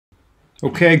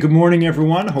Okay, good morning,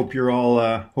 everyone. Hope you're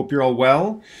all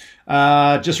well.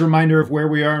 Just a reminder of where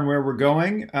we are and where we're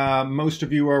going. Most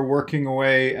of you are working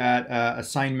away at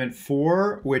assignment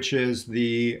 4, which is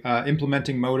the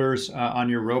implementing motors on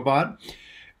your robot.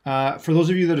 For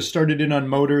those of you that have started in on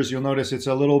motors, you'll notice it's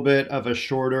a little bit of a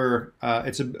shorter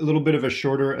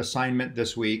assignment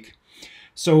this week.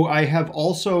 So I have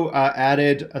also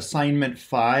added assignment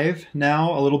 5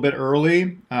 now, a little bit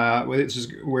early. This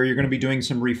is where you're going to be doing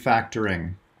some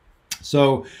refactoring.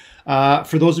 So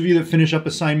for those of you that finish up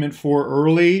assignment 4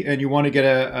 early and you want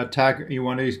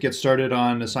to get started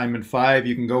on assignment 5,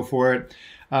 you can go for it.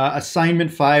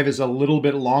 Assignment 5 is a little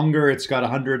bit longer. It's got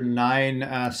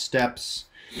 109 steps.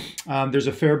 There's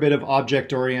a fair bit of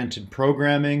object-oriented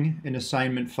programming in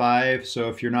assignment 5, so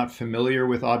if you're not familiar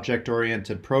with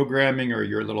object-oriented programming or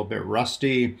you're a little bit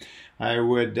rusty, I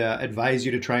would advise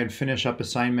you to try and finish up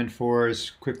assignment 4 as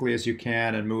quickly as you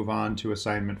can and move on to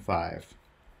assignment 5.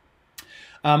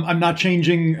 I'm not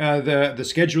changing the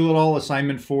schedule at all.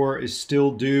 Assignment 4 is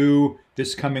still due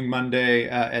this coming Monday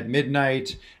at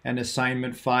midnight, and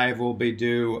assignment 5 will be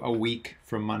due a week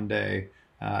from Monday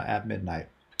at midnight.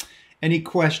 Any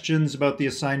questions about the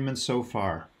assignments so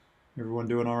far? Everyone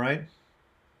doing all right?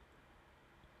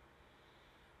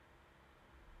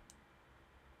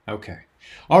 Okay.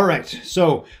 All right.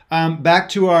 So back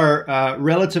to our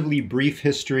relatively brief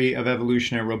history of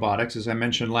evolutionary robotics. As I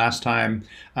mentioned last time,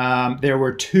 there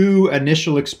were 2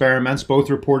 initial experiments, both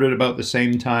reported about the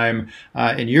same time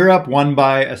in Europe, one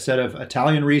by a set of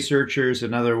Italian researchers,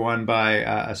 another one by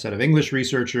a set of English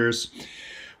researchers.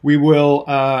 We're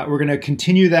going to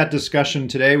continue that discussion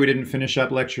today. We didn't finish up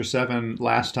lecture 7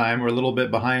 last time. We're a little bit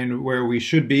behind where we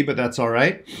should be, but that's all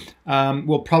right.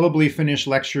 We'll probably finish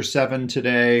lecture 7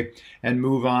 today and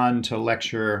move on to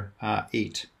lecture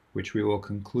 8, which we will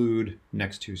conclude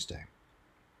next Tuesday.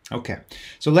 Okay,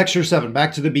 so lecture 7,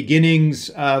 back to the beginnings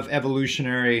of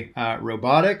evolutionary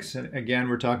robotics. And again,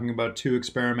 we're talking about 2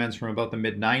 experiments from about the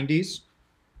mid-90s.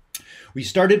 We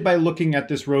started by looking at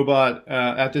this robot,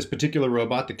 at this particular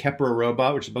robot, the Kepra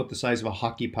robot, which is about the size of a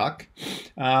hockey puck.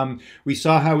 We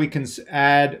saw how we can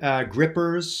add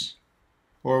grippers,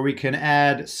 or we can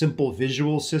add simple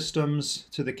visual systems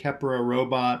to the Kepra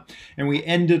robot. And we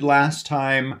ended last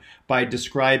time by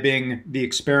describing the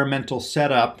experimental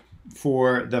setup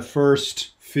for the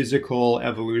first physical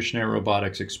evolutionary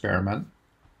robotics experiment.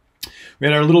 We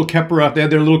had our little Kepra, they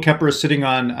had their little Kepra sitting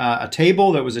on a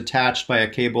table that was attached by a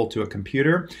cable to a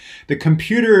computer. The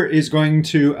computer is going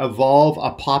to evolve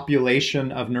a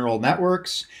population of neural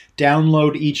networks,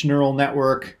 download each neural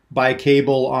network by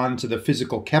cable onto the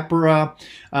physical Kepra,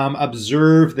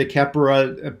 observe the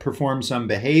Kepra perform some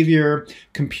behavior,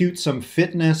 compute some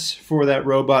fitness for that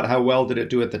robot, how well did it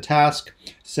do at the task,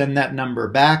 send that number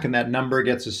back, and that number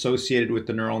gets associated with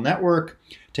the neural network.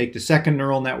 Take the second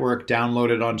neural network, download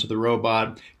it onto the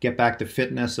robot, get back the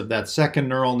fitness of that second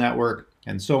neural network,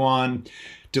 and so on.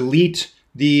 Delete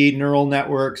the neural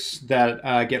networks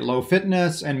that get low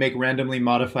fitness and make randomly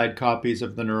modified copies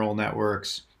of the neural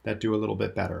networks that do a little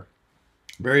bit better.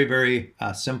 Very, very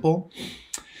simple.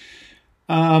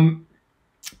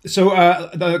 So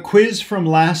the quiz from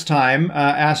last time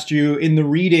asked you in the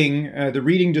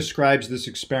reading describes this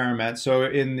experiment. So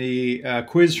in the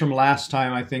quiz from last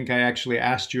time, I think I actually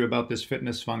asked you about this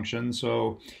fitness function.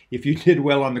 So if you did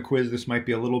well on the quiz, this might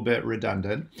be a little bit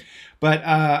redundant. But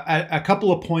a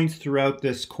couple of points throughout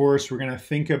this course, we're going to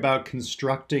think about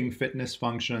constructing fitness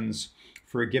functions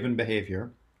for a given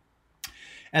behavior.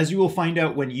 As you will find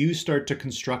out when you start to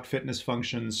construct fitness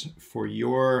functions for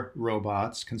your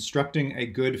robots, constructing a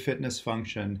good fitness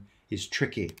function is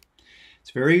tricky.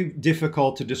 It's very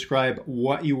difficult to describe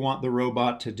what you want the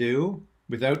robot to do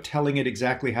without telling it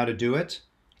exactly how to do it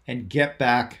and get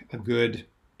back a good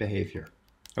behavior.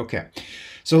 Okay,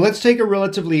 so let's take a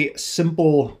relatively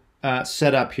simple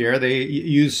setup here. They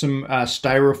use some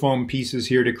styrofoam pieces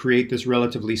here to create this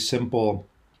relatively simple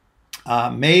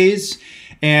maze,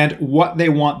 and what they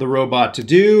want the robot to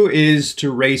do is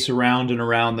to race around and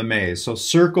around the maze. So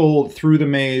circle through the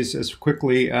maze as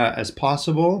quickly as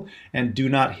possible and do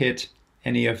not hit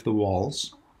any of the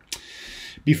walls.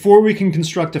 Before we can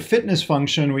construct a fitness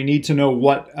function, we need to know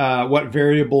what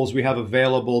variables we have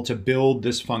available to build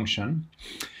this function.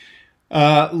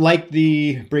 Like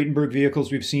the Bradenberg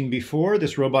vehicles we've seen before,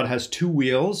 this robot has 2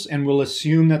 wheels, and we'll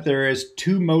assume that there is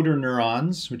 2 motor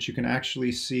neurons, which you can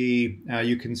actually see,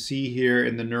 here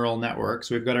in the neural network.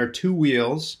 So we've got our 2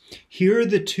 wheels. Here are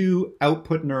the 2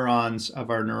 output neurons of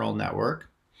our neural network.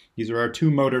 These are our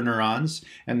 2 motor neurons,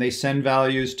 and they send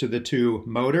values to the 2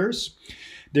 motors.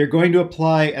 They're going to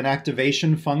apply an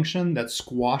activation function that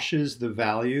squashes the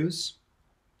values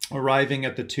arriving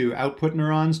at the two output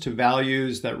neurons to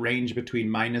values that range between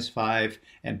 -5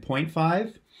 and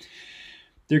 0.5.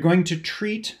 They're going to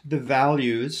treat the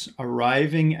values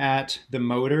arriving at the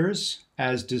motors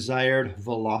as desired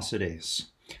velocities.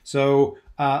 So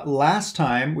last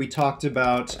time we talked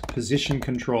about position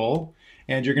control,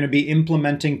 and you're going to be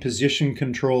implementing position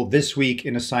control this week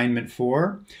in assignment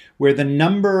 4, where the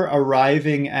number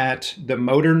arriving at the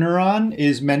motor neuron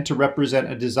is meant to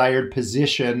represent a desired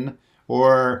position,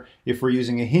 or if we're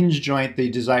using a hinge joint, the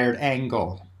desired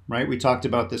angle, right? We talked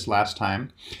about this last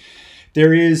time.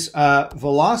 There is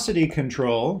velocity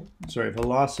control,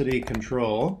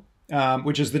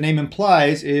 which, as the name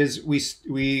implies, is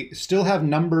we still have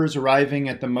numbers arriving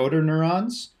at the motor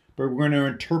neurons, but we're going to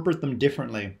interpret them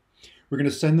differently. We're going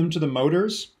to send them to the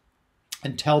motors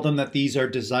and tell them that these are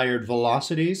desired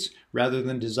velocities rather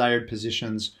than desired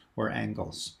positions or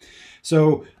angles.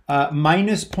 So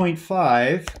minus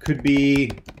 0.5 could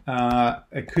be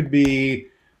it could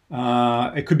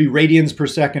be radians per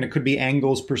second, it could be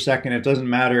angles per second, it doesn't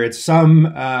matter. It's some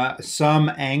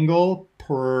angle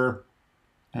per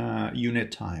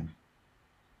unit time.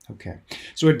 Okay,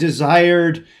 so a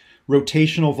desired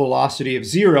rotational velocity of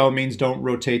 0 means don't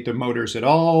rotate the motors at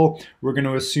all. We're going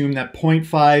to assume that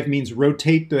 0.5 means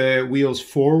rotate the wheels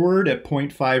forward at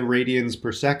 0.5 radians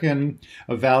per second.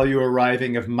 A value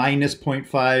arriving of minus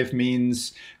 0.5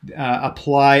 means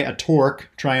apply a torque,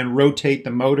 try and rotate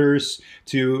the motors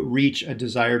to reach a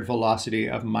desired velocity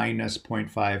of minus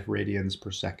 0.5 radians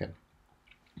per second.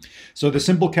 So the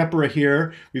simple Kepra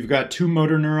here, we've got two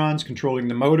motor neurons controlling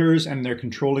the motors, and they're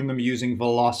controlling them using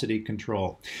velocity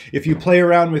control. If you play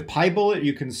around with PyBullet,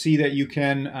 you can see that you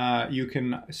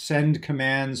can send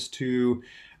commands to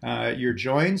your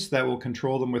joints that will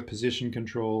control them with position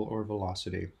control or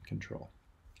velocity control.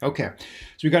 Okay,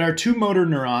 so we've got our two motor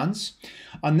neurons.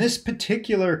 On this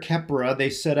particular Kepra,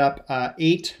 they set up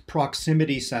 8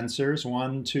 proximity sensors,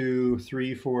 1, 2,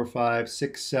 3, 4, 5,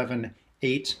 6, 7,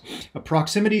 8. A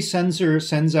proximity sensor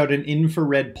sends out an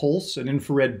infrared pulse, an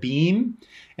infrared beam,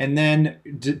 and then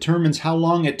determines how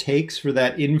long it takes for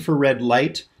that infrared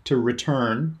light to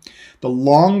return. The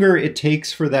longer it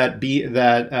takes for that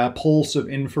pulse of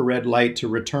infrared light to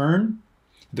return,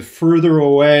 the further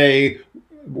away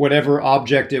whatever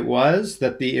object it was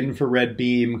that the infrared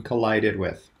beam collided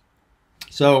with.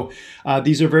 So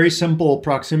these are very simple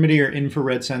proximity or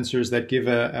infrared sensors that give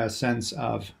a sense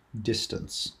of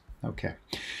distance. Okay,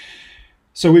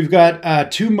 so we've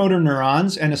got 2 motor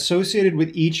neurons, and associated with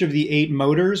each of the 8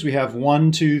 motors, we have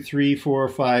 1, 2, 3, 4,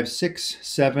 5, 6,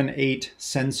 7, 8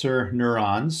 sensor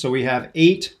neurons. So we have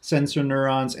 8 sensor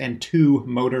neurons and 2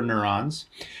 motor neurons.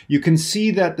 You can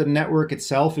see that the network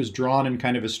itself is drawn in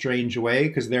kind of a strange way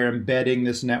because they're embedding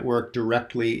this network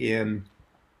directly in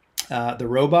the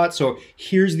robot. So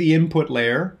here's the input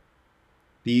layer.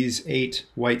 These 8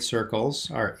 white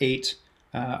circles are 8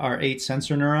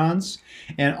 sensor neurons,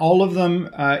 and all of them,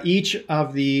 each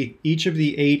of the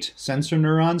 8 sensor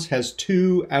neurons has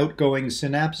 2 outgoing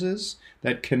synapses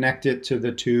that connect it to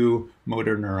the 2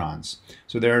 motor neurons.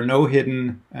 So there are no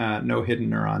hidden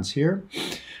neurons here.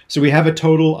 So we have a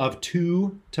total of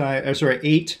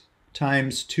 8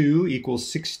 times 2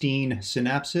 equals 16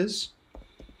 synapses.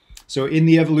 So in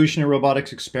the evolutionary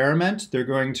robotics experiment, they're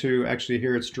going to, actually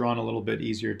here it's drawn a little bit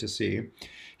easier to see.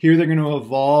 Here they're going to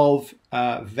evolve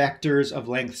vectors of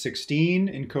length 16,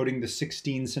 encoding the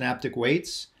 16 synaptic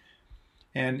weights.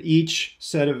 And each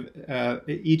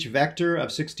vector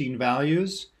of 16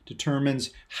 values determines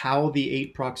how the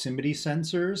 8 proximity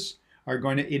sensors are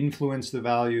going to influence the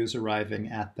values arriving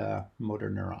at the motor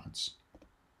neurons.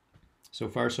 So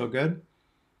far, so good?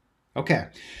 Okay.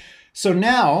 So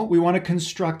now we want to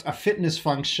construct a fitness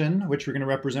function, which we're going to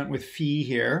represent with phi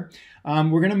here.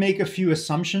 We're going to make a few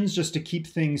assumptions just to keep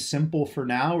things simple for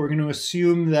now. We're going to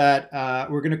assume that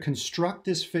we're going to construct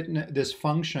this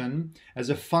function as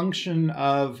a function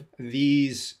of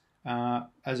these 10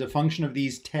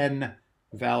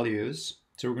 values.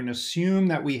 So we're going to assume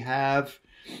that we have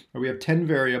 10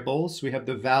 variables. We have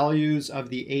the values of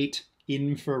the 8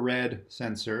 infrared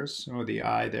sensors, or the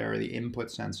I there, the input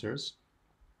sensors.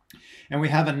 And we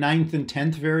have a 9th and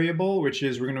 10th variable, which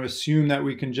is we're going to assume that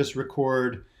we can just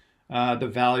record the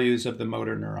values of the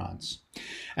motor neurons.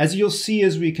 As you'll see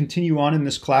as we continue on in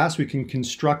this class, we can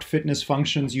construct fitness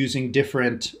functions using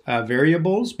different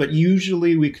variables, but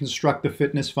usually we construct the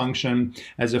fitness function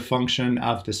as a function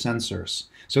of the sensors.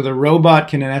 So the robot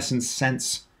can, in essence,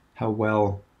 sense how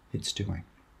well it's doing.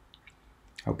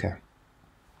 Okay.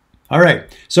 All right,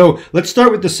 so let's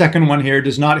start with the second one here,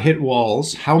 does not hit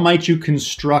walls. How might you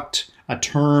construct a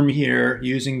term here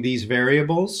using these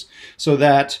variables so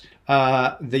that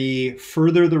the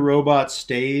further the robot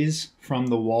stays from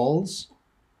the walls,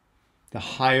 the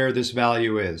higher this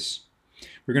value is.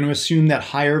 We're going to assume that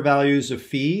higher values of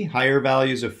phi, higher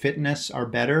values of fitness are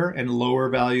better, and lower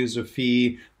values of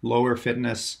phi, lower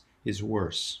fitness is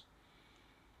worse.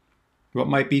 What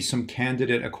might be some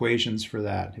candidate equations for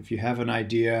that? If you have an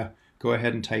idea, go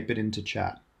ahead and type it into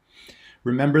chat.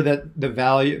 Remember that the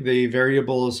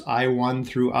variables I1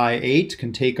 through I8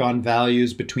 can take on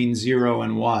values between 0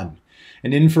 and 1.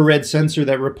 An infrared sensor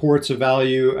that reports a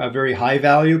very high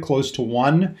value, close to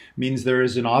 1, means there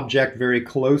is an object very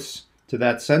close to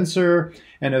that sensor,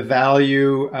 and a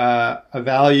value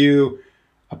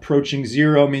approaching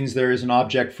 0 means there is an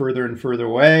object further and further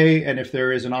away, and if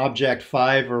there is an object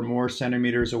 5 or more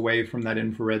centimeters away from that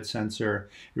infrared sensor,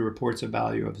 it reports a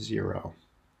value of 0.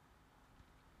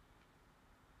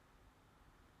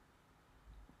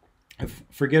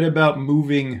 Forget about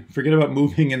moving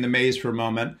in the maze for a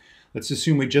moment. Let's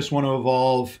assume we just want to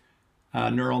evolve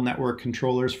neural network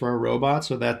controllers for our robots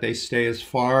so that they stay as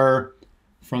far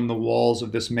from the walls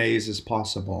of this maze as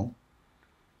possible.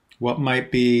 What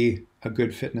might be a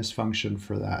good fitness function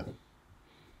for that?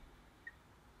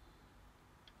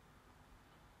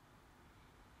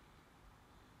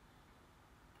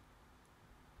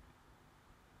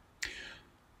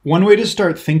 One way to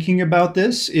start thinking about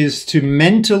this is to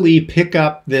mentally pick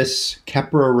up this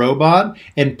Kepler robot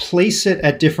and place it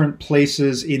at different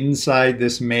places inside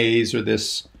this maze or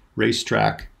this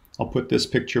racetrack. I'll put this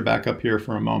picture back up here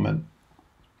for a moment.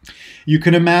 You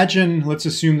can imagine, let's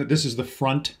assume that this is the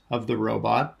front of the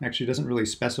robot. Actually, it doesn't really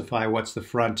specify what's the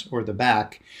front or the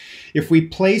back. If we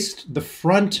placed the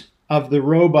front of the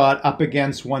robot up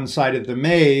against one side of the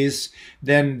maze,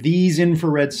 then these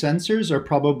infrared sensors are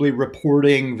probably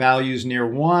reporting values near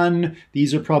 1.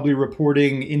 These are probably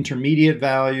reporting intermediate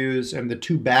values, and the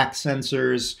two back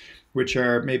sensors, which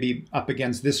are maybe up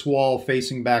against this wall,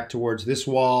 facing back towards this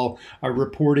wall, are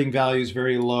reporting values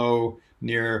very low,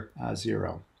 near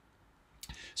 0.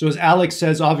 So as Alex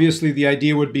says, obviously the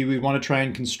idea would be we want to try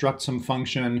and construct some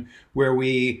function where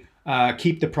we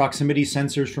keep the proximity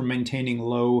sensors from maintaining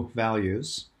low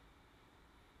values.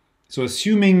 So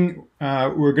assuming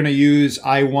we're going to use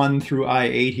I1 through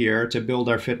I8 here to build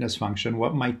our fitness function,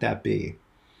 what might that be?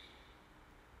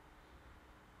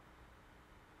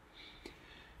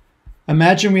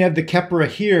 Imagine we have the Kepler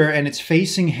here and it's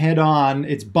facing head on,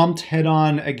 it's bumped head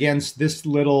on against this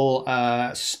little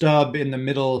stub in the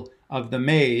middle of the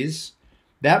maze.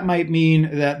 That might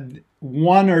mean that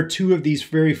one or two of these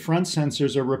very front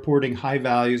sensors are reporting high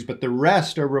values, but the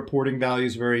rest are reporting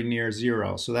values very near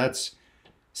 0. So that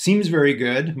seems very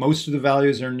good. Most of the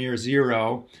values are near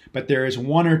 0, but there is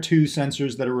one or two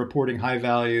sensors that are reporting high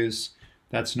values.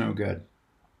 That's no good.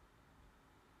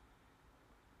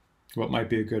 What might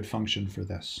be a good function for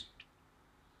this?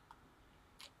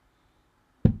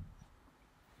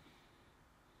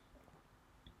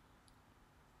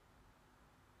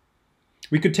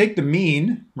 We could take the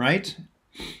mean, right?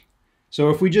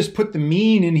 So if we just put the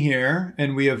mean in here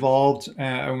and we involved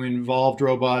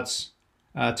robots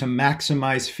to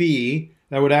maximize phi,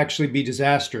 that would actually be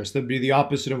disastrous. That would be the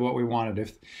opposite of what we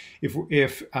wanted.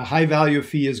 If a high value of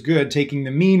phi is good, taking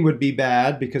the mean would be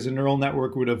bad because a neural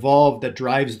network would evolve that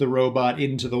drives the robot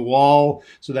into the wall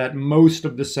so that most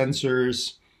of the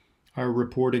sensors are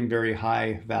reporting very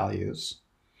high values.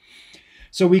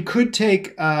 So we could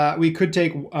take the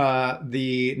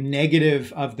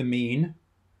negative of the mean,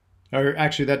 or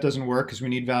actually that doesn't work because we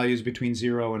need values between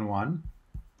 0 and 1.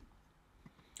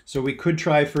 So we could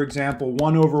try, for example,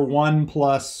 1 over 1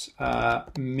 plus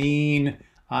mean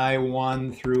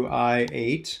I1 through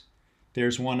I8.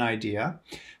 There's one idea.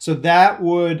 So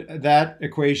that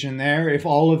equation there, if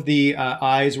all of the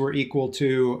i's were equal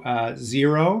to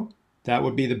 0, that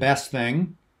would be the best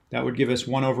thing. That would give us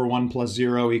 1 over 1 plus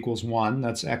 0 equals 1.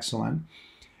 That's excellent.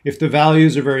 If the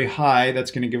values are very high,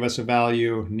 that's going to give us a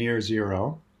value near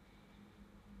 0.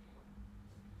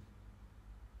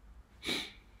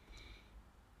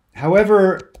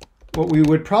 However, what we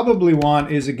would probably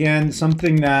want is, again,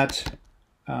 something that,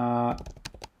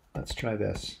 let's try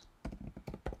this.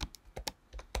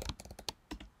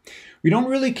 We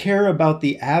don't really care about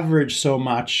the average so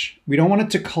much. We don't want it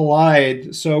to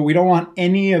collide, so we don't want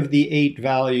any of the 8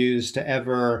 values to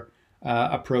ever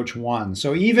approach 1.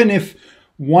 So even if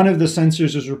one of the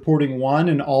sensors is reporting 1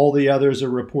 and all the others are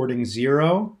reporting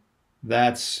 0,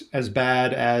 that's as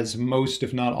bad as most,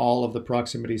 if not all, of the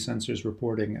proximity sensors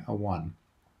reporting a 1.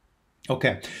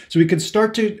 Okay, so we could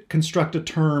start to construct a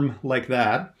term like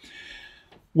that.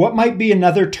 What might be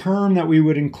another term that we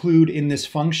would include in this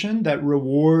function that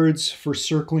rewards for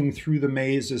circling through the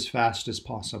maze as fast as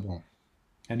possible?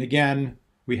 And again,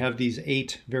 we have these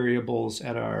 8 variables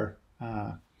at our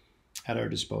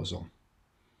disposal.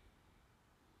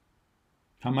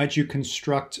 How might you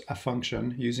construct a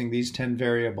function using these 10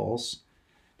 variables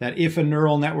that if a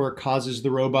neural network causes the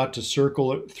robot to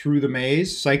circle through the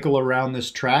maze, cycle around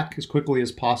this track as quickly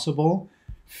as possible,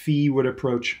 phi would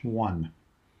approach 1.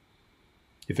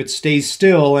 If it stays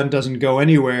still and doesn't go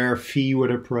anywhere, phi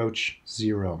would approach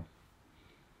 0.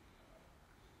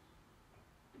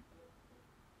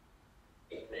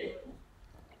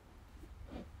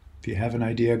 If you have an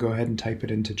idea, go ahead and type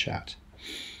it into chat.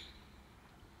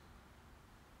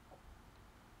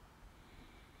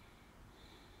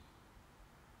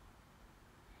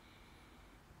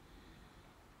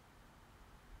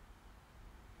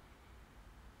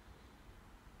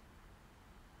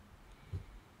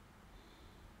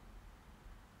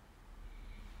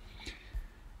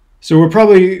 So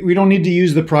we don't need to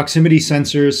use the proximity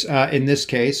sensors in this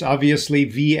case. Obviously,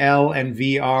 VL and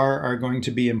VR are going to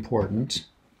be important.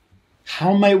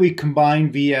 How might we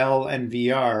combine VL and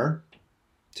VR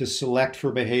to select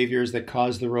for behaviors that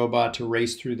cause the robot to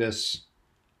race through this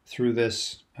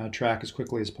track as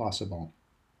quickly as possible?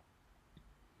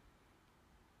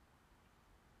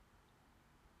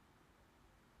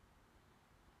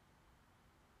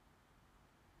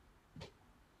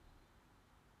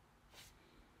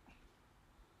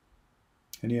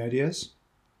 Any ideas?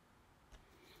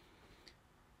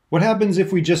 What happens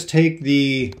if we just take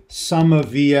the sum of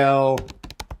VL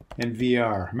and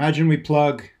VR? Imagine we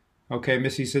plug, okay,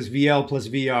 Missy says VL plus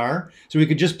VR. So we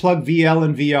could just plug VL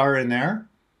and VR in there,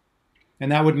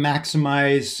 and that would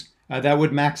maximize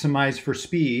for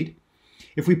speed.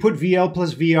 If we put VL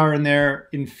plus VR in there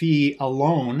in phi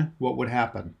alone, what would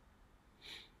happen?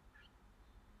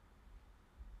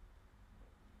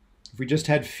 If we just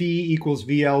had phi equals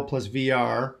VL plus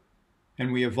VR,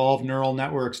 and we evolve neural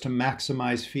networks to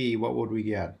maximize phi, what would we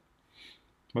get?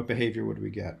 What behavior would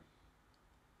we get?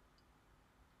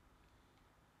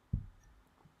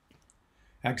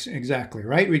 Exactly,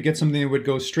 right? We'd get something that would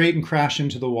go straight and crash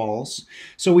into the walls.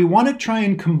 So we want to try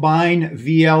and combine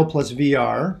VL plus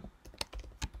VR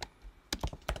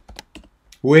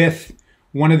with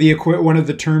one of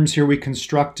the terms here we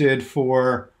constructed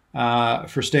for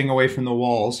staying away from the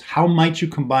walls. How might you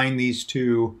combine these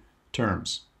two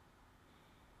terms?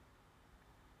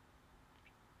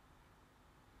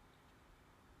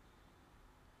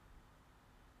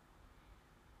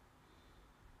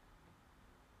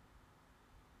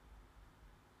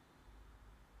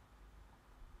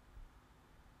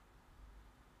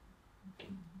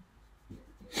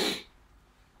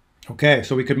 Okay,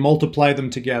 so we could multiply them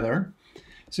together.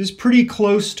 This is pretty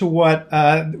close to what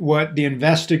the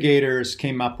investigators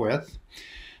came up with.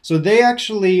 So they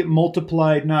actually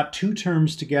multiplied not 2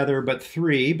 terms together, but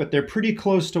 3, but they're pretty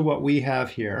close to what we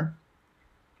have here.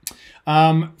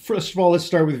 First of all, let's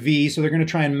start with V. So they're going to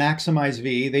try and maximize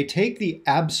V. They take the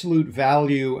absolute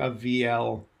value of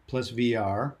VL plus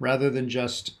VR rather than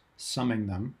just summing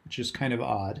them, which is kind of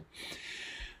odd.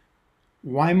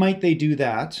 Why might they do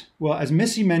that? Well, as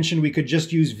Missy mentioned, we could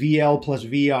just use VL plus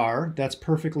VR. That's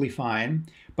perfectly fine.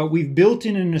 But we've built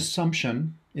in an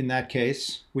assumption in that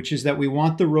case, which is that we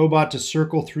want the robot to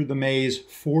circle through the maze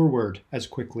forward as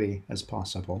quickly as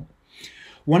possible.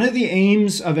 One of the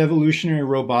aims of evolutionary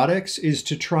robotics is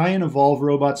to try and evolve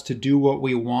robots to do what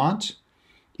we want,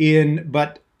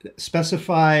 but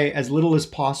specify as little as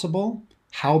possible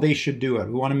how they should do it.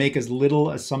 We want to make as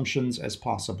little assumptions as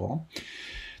possible.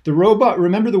 The robot,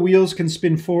 remember, the wheels can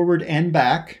spin forward and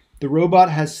back. The robot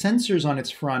has sensors on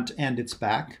its front and its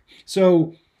back.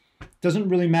 So it doesn't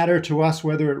really matter to us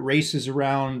whether it races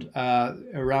around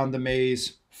the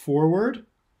maze forward,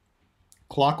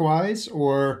 clockwise,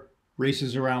 or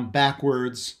races around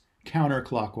backwards,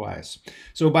 counterclockwise.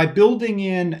 So by building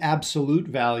in absolute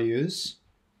values,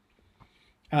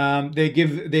 they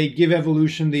give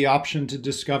evolution the option to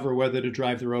discover whether to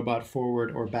drive the robot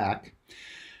forward or back.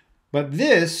 But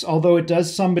this, although it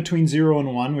does sum between 0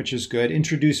 and 1, which is good,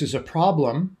 introduces a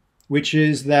problem, which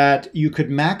is that you could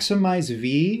maximize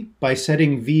V by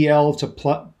setting VL to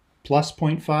plus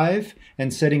 0.5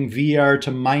 and setting VR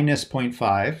to minus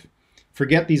 0.5.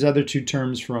 Forget these other 2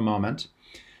 terms for a moment.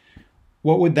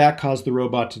 What would that cause the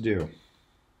robot to do?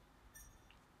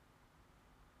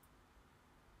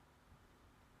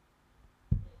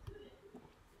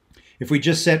 If we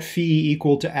just set phi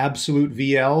equal to absolute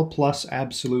VL plus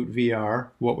absolute VR,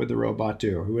 what would the robot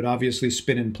do? It would obviously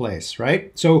spin in place,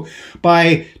 right? So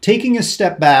by taking a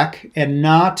step back and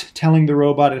not telling the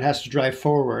robot it has to drive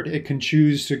forward, it can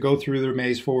choose to go through the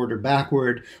maze forward or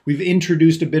backward. We've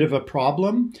introduced a bit of a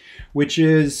problem, which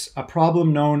is a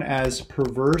problem known as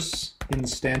perverse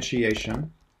instantiation.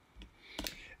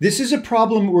 This is a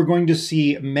problem we're going to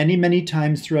see many, many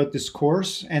times throughout this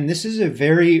course, and this is a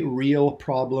very real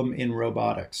problem in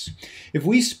robotics. If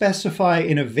we specify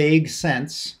in a vague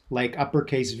sense, like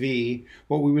uppercase V,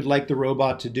 what we would like the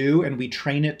robot to do, and we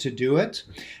train it to do it,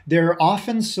 there are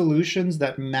often solutions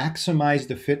that maximize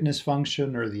the fitness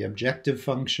function or the objective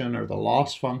function or the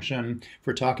loss function if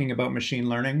we're talking about machine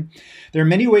learning. There are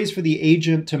many ways for the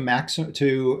agent to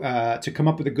come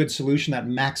up with a good solution that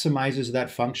maximizes that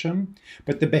function,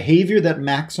 but the behavior that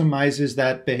maximizes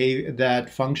that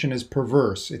function is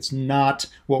perverse. It's not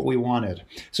what we wanted.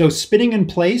 So spinning in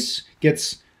place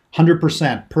gets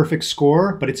 100% perfect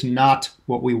score, but it's not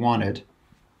what we wanted.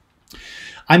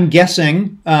 I'm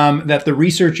guessing that the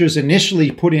researchers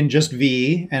initially put in just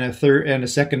V and a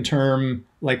second term,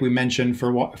 like we mentioned,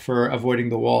 for avoiding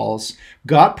the walls,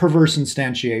 got perverse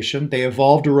instantiation. They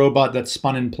evolved a robot that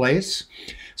spun in place.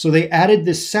 So they added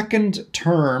this second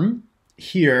term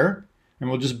here, and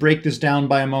we'll just break this down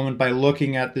by a moment by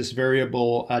looking at this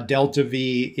variable delta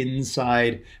V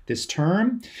inside this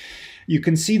term. You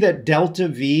can see that delta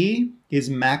V is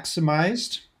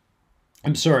maximized.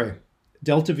 I'm sorry,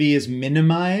 delta V is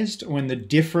minimized when the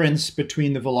difference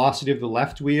between the velocity of the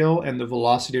left wheel and the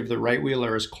velocity of the right wheel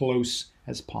are as close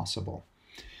as possible.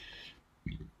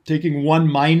 Taking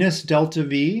 1 minus delta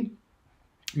V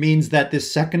means that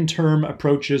this second term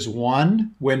approaches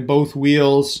 1 when both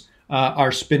wheels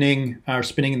are spinning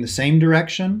in the same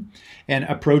direction, and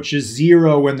approaches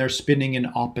 0 when they're spinning in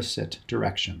opposite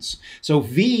directions. So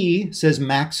V says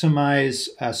maximize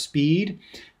speed.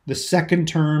 The second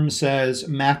term says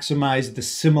maximize the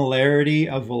similarity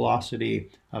of velocity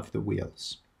of the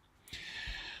wheels.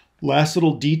 Last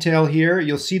little detail here,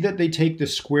 you'll see that they take the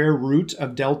square root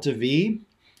of delta V.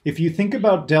 If you think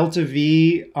about delta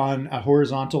V on a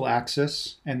horizontal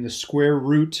axis and the square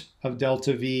root of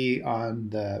delta V on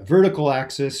the vertical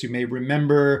axis, you may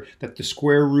remember that the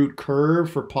square root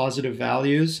curve for positive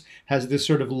values has this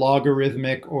sort of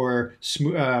logarithmic or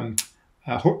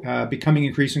becoming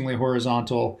increasingly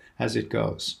horizontal as it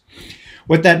goes.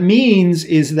 What that means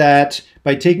is that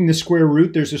by taking the square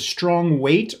root, there's a strong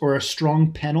weight or a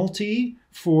strong penalty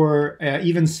for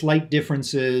even slight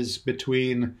differences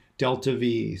between delta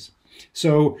V's.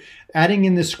 So adding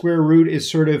in the square root is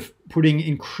sort of putting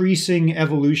increasing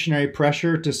evolutionary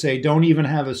pressure to say don't even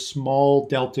have a small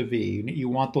delta V. You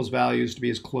want those values to be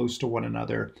as close to one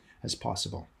another as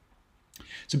possible.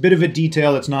 It's a bit of a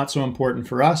detail that's not so important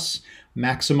for us.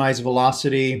 Maximize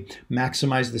velocity,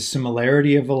 maximize the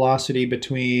similarity of velocity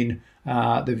between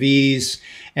the V's.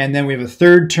 And then we have a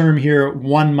third term here,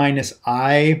 1 minus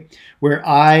I, where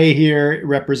I here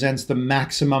represents the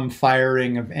maximum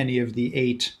firing of any of the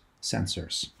 8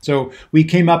 sensors. So we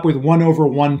came up with 1 over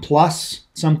 1 plus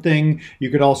something. You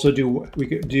could also do, we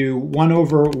could do 1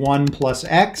 over 1 plus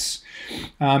X.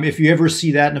 If you ever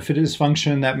see that in a fitness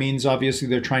function, that means obviously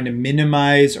they're trying to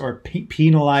minimize or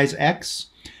penalize X,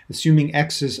 assuming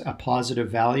X is a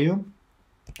positive value.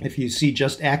 If you see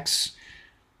just X,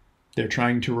 they're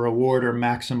trying to reward or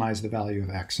maximize the value of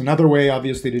X. Another way,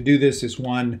 obviously, to do this is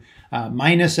 1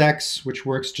 minus X, which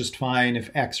works just fine if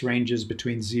X ranges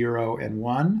between 0 and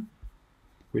 1,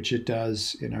 which it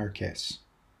does in our case.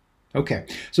 Okay,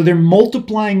 so they're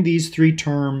multiplying these 3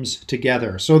 terms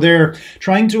together. So they're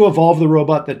trying to evolve the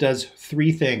robot that does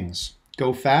 3 things: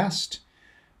 go fast,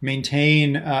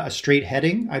 maintain a straight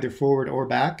heading, either forward or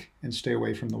back, and stay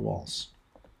away from the walls.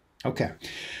 Okay.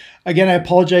 Again, I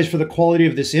apologize for the quality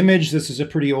of this image. This is a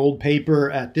pretty old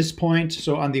paper at this point.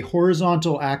 So on the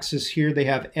horizontal axis here, they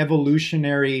have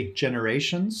evolutionary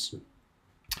generations.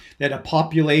 They had a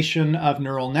population of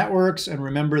neural networks, and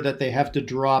remember that they have to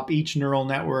drop each neural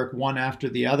network one after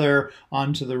the other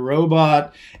onto the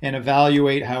robot and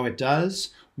evaluate how it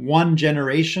does. One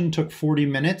generation took 40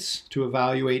 minutes to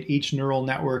evaluate each neural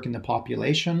network in the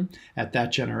population at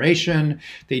that generation.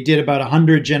 They did about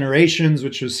 100 generations,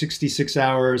 which was 66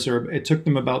 hours, or it took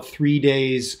them about 3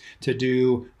 days to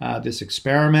do this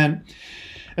experiment.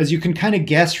 As you can kind of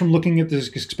guess from looking at this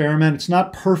experiment, it's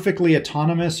not perfectly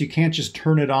autonomous. You can't just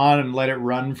turn it on and let it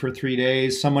run for 3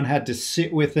 days. Someone had to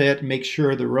sit with it, make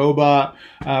sure the robot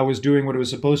was doing what it was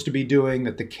supposed to be doing,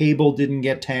 that the cable didn't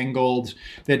get tangled.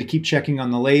 They had to keep checking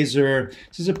on the laser.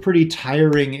 This is a pretty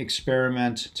tiring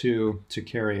experiment to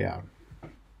carry out.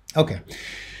 Okay.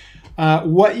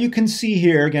 What you can see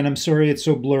here, again, I'm sorry it's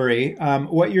so blurry,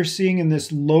 what you're seeing in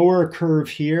this lower curve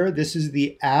here, this is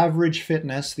the average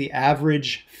fitness, the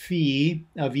average phi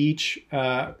of each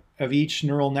of each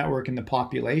neural network in the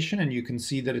population, and you can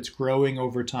see that it's growing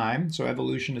over time. So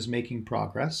evolution is making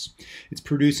progress. It's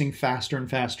producing faster and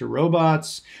faster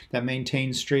robots that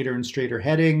maintain straighter and straighter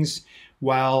headings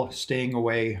while staying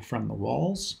away from the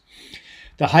walls.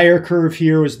 The higher curve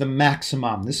here is the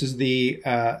maximum. This is the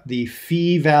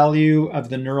phi value of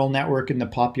the neural network in the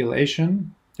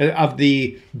population, of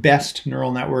the best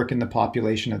neural network in the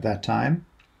population at that time,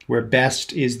 where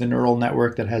best is the neural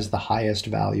network that has the highest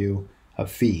value of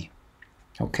phi.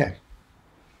 Okay,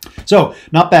 so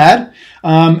not bad.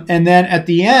 And then at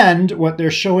the end, what they're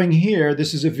showing here,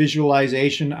 this is a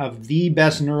visualization of the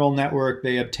best neural network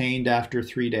they obtained after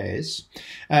 3 days.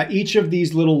 Each of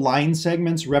these little line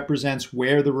segments represents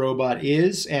where the robot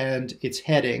is and its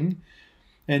heading.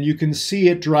 And you can see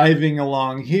it driving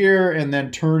along here and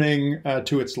then turning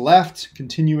to its left,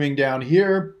 continuing down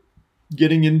here,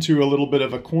 getting into a little bit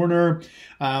of a corner,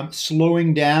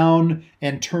 slowing down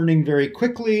and turning very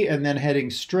quickly, and then heading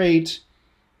straight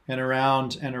and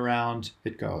around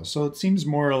it goes. So it seems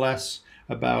more or less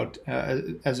about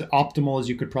as optimal as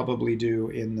you could probably do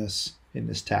in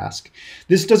this task.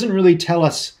 This doesn't really tell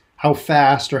us how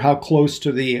fast or how close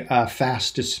to the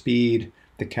fastest speed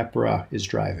the Kepra is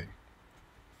driving.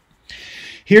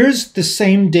 Here's the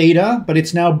same data, but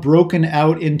it's now broken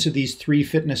out into these 3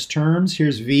 fitness terms.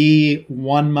 Here's v,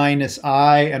 1 minus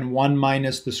I, and 1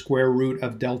 minus the square root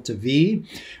of delta v.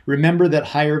 Remember that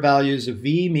higher values of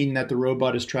v mean that the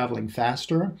robot is traveling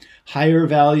faster. Higher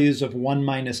values of 1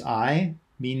 minus I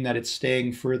mean that it's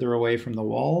staying further away from the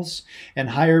walls.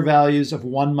 And higher values of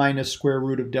 1 minus square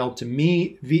root of delta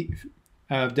v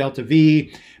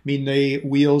mean the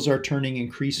wheels are turning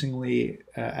increasingly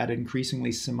at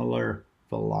increasingly similar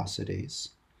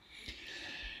velocities.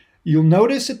 You'll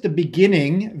notice at the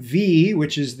beginning, v,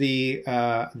 which is the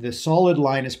solid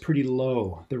line, is pretty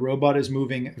low. The robot is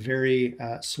moving very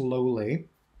slowly,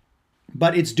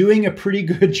 but it's doing a pretty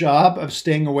good job of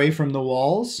staying away from the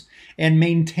walls and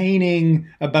maintaining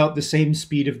about the same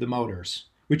speed of the motors,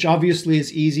 which obviously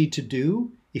is easy to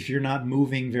do if you're not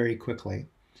moving very quickly.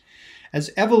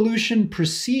 As evolution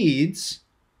proceeds,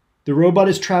 the robot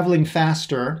is traveling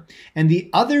faster, and the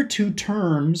other 2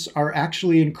 terms are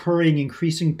actually incurring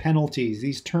increasing penalties.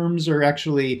 These terms are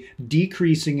actually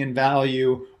decreasing in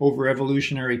value over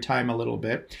evolutionary time a little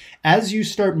bit. As you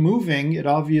start moving, it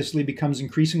obviously becomes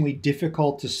increasingly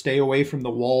difficult to stay away from the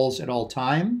walls at all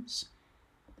times.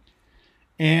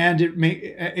 And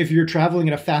if you're traveling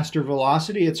at a faster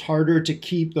velocity, it's harder to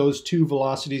keep those 2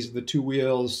 velocities of the 2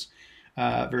 wheels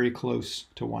very close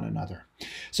to one another.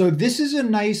 So this is a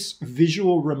nice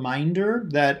visual reminder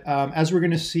that as we're going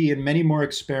to see in many more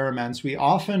experiments, we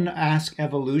often ask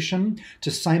evolution to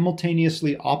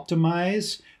simultaneously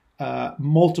optimize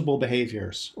multiple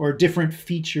behaviors or different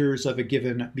features of a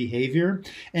given behavior.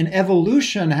 And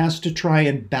evolution has to try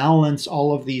and balance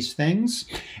all of these things.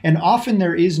 And often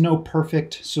there is no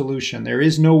perfect solution. There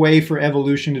is no way for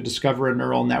evolution to discover a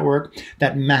neural network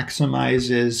that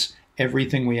maximizes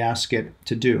everything we ask it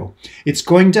to do. It's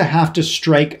going to have to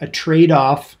strike a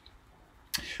trade-off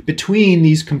between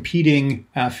these competing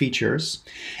features.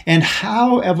 And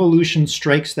how evolution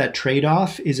strikes that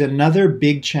trade-off is another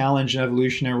big challenge in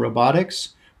evolutionary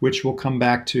robotics, which we'll come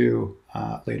back to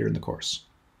later in the course.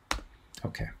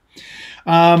 Okay.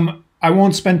 I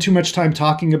won't spend too much time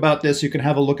talking about this. You can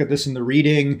have a look at this in the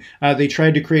reading. They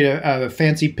tried to create a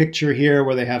fancy picture here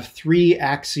where they have 3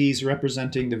 axes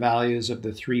representing the values of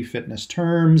the 3 fitness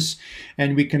terms.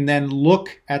 And we can then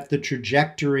look at the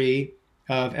trajectory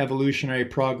of evolutionary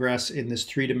progress in this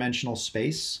 3-dimensional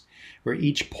space, where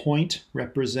each point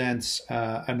represents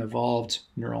an evolved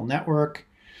neural network.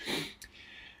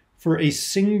 For a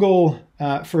single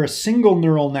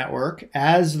neural network,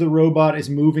 as the robot is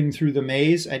moving through the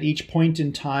maze at each point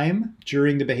in time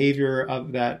during the behavior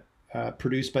of that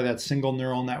produced by that single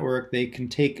neural network, they can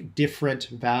take different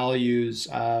values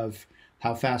of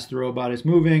how fast the robot is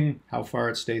moving, how far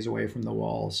it stays away from the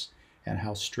walls, and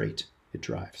how straight it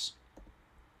drives.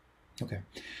 Okay,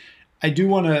 I do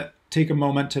want to take a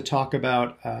moment to talk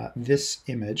about this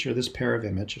image, or this pair of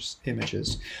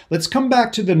images. Let's come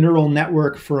back to the neural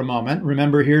network for a moment.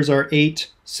 Remember, here's our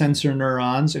 8 sensor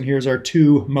neurons, and here's our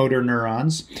 2 motor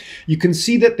neurons. You can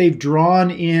see that they've drawn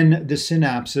in the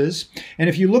synapses, and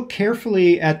if you look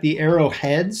carefully at the arrow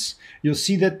heads, you'll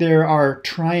see that there are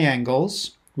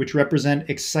triangles, which represent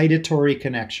excitatory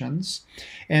connections.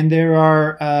 And there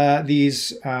are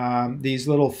these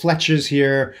little fletches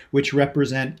here, which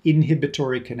represent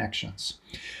inhibitory connections.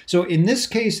 So in this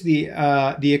case,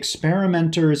 the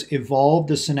experimenters evolved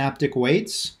the synaptic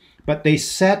weights, but they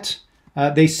set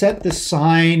the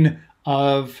sign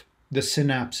of the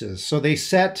synapses. So they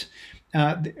set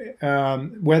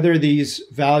whether these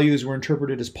values were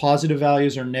interpreted as positive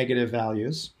values or negative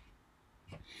values.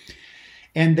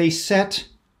 And they set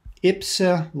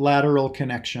ipsilateral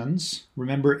connections.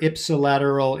 Remember,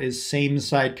 ipsilateral is same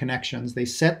side connections. They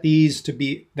set these to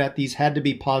be that these had to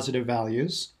be positive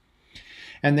values.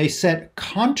 And they set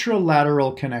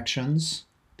contralateral connections.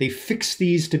 They fixed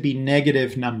these to be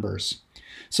negative numbers.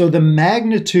 So the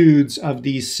magnitudes of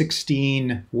these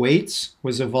 16 weights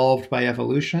was evolved by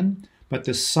evolution, but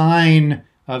the sign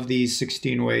of these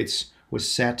 16 weights was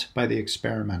set by the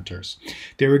experimenters.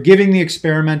 They were giving the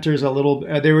experimenters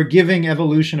they were giving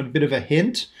evolution a bit of a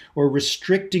hint, or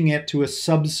restricting it to a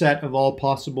subset of all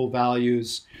possible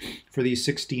values for these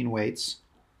 16 weights.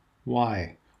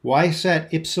 Why? Why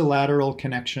set ipsilateral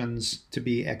connections to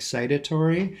be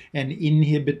excitatory and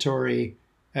inhibitory,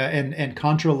 and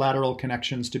contralateral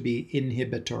connections to be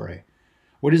inhibitory?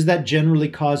 What does that generally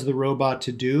cause the robot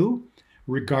to do,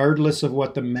 regardless of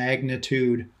what the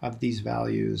magnitude of these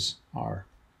values are?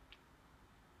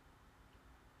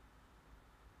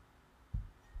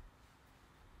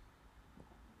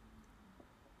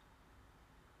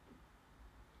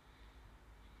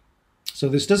 So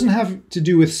this doesn't have to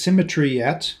do with symmetry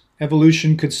yet.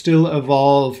 Evolution could still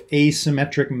evolve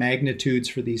asymmetric magnitudes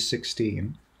for these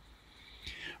 16.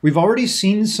 We've already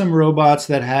seen some robots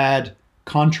that had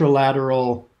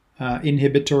contralateral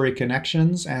inhibitory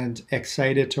connections and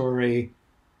excitatory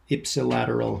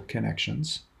ipsilateral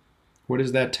connections. What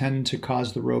does that tend to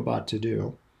cause the robot to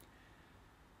do?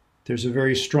 There's a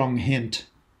very strong hint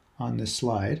on this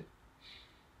slide.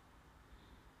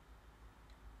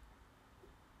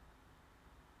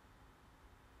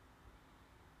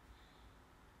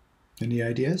 Any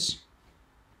ideas?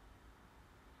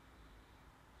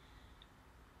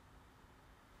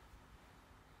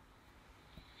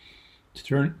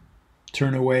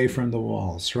 Turn away from the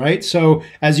walls, right? So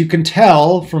as you can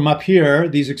tell from up here,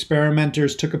 these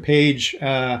experimenters took a page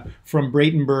from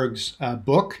Breitenberg's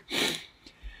book.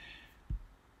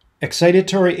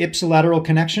 Excitatory ipsilateral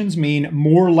connections mean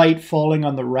more light falling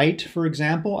on the right, for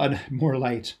example, and more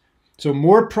light. So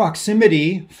more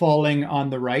proximity falling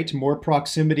on the right, more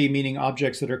proximity meaning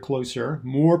objects that are closer.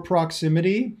 More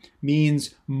proximity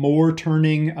means more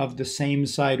turning of the same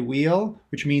side wheel,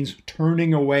 which means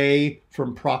turning away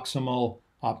from proximal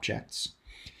objects.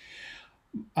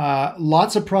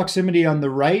 Lots of proximity on the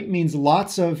right means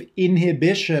lots of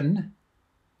inhibition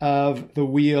of the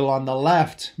wheel on the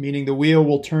left, meaning the wheel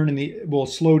will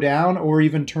slow down or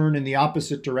even turn in the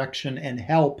opposite direction and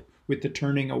help with the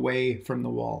turning away from the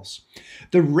walls.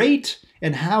 The rate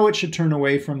and how it should turn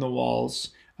away from the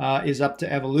walls is up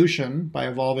to evolution by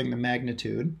evolving the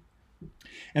magnitude.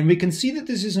 And we can see that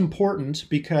this is important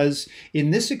because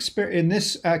in this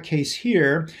case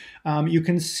here, you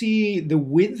can see the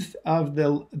width of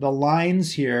the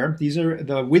lines here.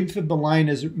 The width of the line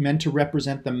is meant to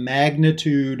represent the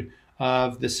magnitude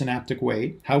of the synaptic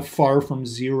weight, how far from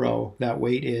zero that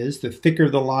weight is. The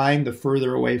thicker the line, the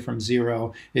further away from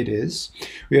zero it is.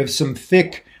 We have some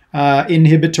thick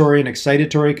inhibitory and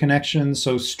excitatory connections,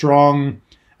 so strong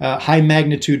high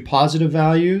magnitude positive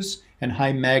values and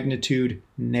high magnitude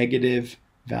negative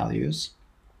values.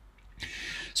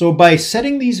 So by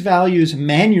setting these values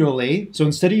manually, so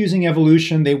instead of using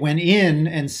evolution, they went in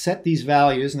and set these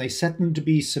values and they set them to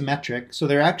be symmetric. So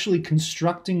they're actually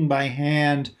constructing by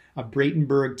hand a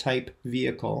Breitenberg type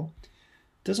vehicle. It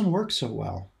doesn't work so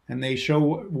well. And they show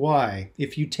why.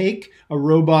 If you take a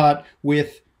robot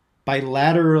with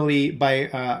bilaterally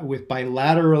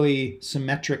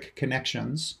symmetric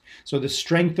connections, so the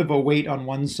strength of a weight on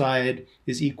one side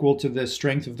is equal to the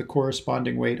strength of the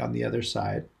corresponding weight on the other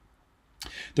side,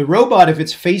 the robot, if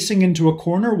it's facing into a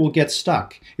corner, will get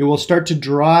stuck. It will start to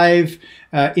drive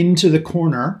into the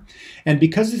corner. And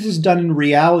because this is done in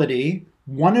reality,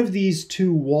 one of these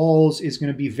two walls is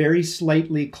going to be very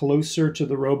slightly closer to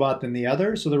the robot than the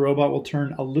other. So the robot will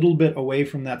turn a little bit away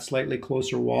from that slightly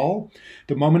closer wall.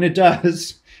 The moment it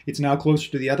does, it's now closer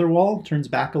to the other wall, turns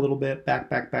back a little bit,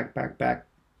 back,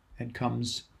 and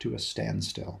comes to a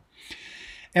standstill.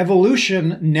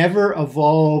 Evolution never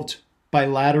evolved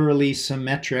bilaterally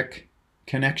symmetric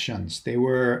connections. They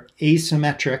were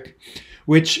asymmetric,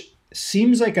 which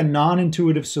seems like a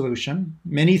non-intuitive solution.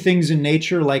 Many things in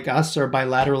nature, like us, are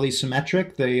bilaterally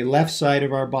symmetric. The left side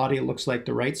of our body looks like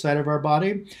the right side of our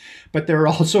body. But there are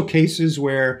also cases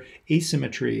where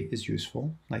asymmetry is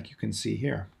useful, like you can see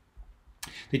here.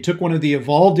 They took one of the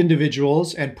evolved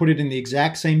individuals and put it in the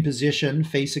exact same position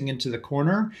facing into the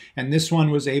corner. And this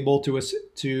one was able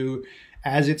to,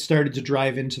 as it started to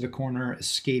drive into the corner,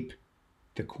 escape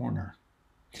the corner.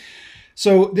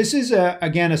 So this is,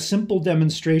 again, a simple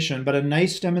demonstration, but a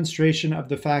nice demonstration of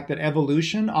the fact that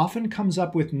evolution often comes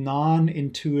up with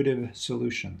non-intuitive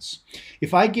solutions.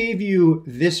 If I gave you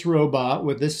this robot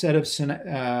with this set of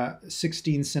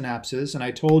 16 synapses, and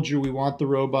I told you we want the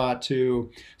robot to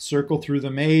circle through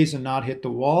the maze and not hit the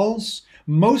walls,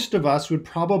 most of us would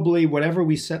probably, whatever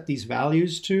we set these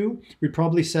values to, we'd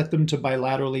probably set them to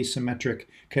bilaterally symmetric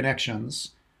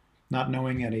connections, not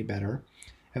knowing any better.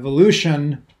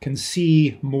 Evolution can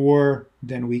see more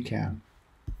than we can.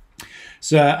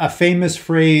 It's a famous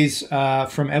phrase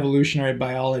from evolutionary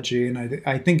biology, and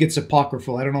I think it's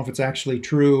apocryphal. I don't know if it's actually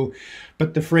true,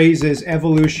 but the phrase is,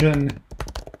 evolution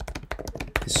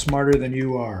is smarter than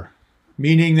you are.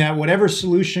 Meaning that whatever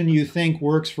solution you think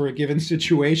works for a given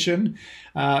situation,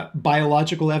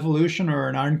 biological evolution, or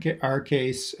in our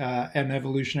case, an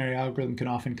evolutionary algorithm can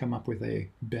often come up with a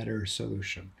better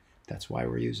solution. That's why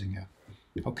we're using it.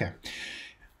 Okay.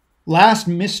 Last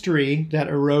mystery that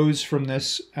arose from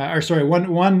this,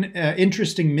 one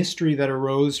interesting mystery that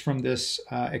arose from this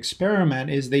experiment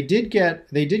is they did get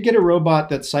a robot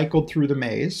that cycled through the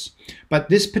maze, but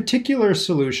this particular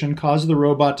solution caused the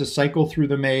robot to cycle through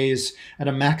the maze at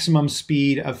a maximum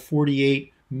speed of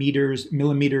 48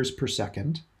 millimeters per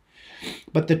second.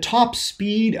 But the top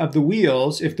speed of the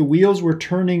wheels, if the wheels were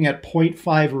turning at 0.5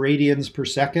 radians per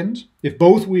second, if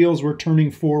both wheels were turning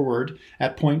forward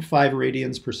at 0.5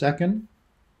 radians per second,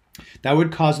 that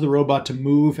would cause the robot to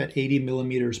move at 80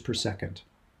 millimeters per second.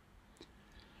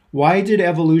 Why did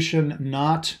evolution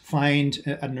not find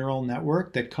a neural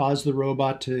network that caused the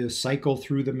robot to cycle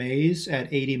through the maze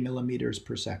at 80 millimeters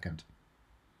per second?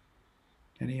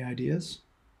 Any ideas?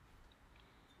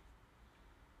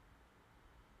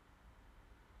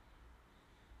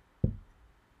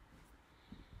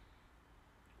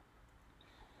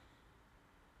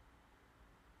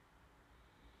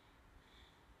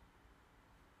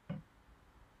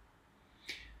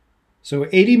 So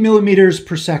 80 millimeters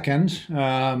per second,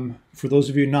 for those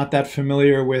of you not that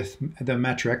familiar with the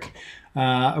metric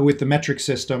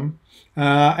system,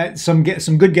 some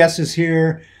good guesses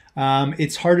here.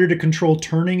 It's harder to control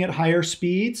turning at higher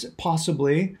speeds,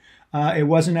 possibly. It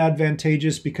wasn't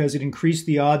advantageous because it increased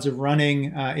the odds of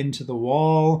running into the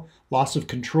wall, loss of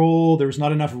control. There was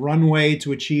not enough runway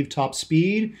to achieve top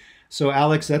speed. So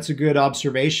Alex, that's a good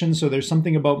observation. So there's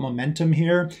something about momentum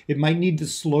here. It might need to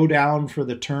slow down for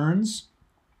the turns.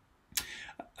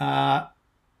 So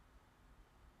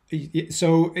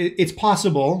it's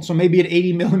possible. So maybe at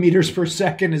 80 millimeters per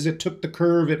second, as it took the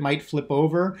curve, it might flip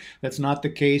over. That's not the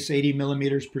case. 80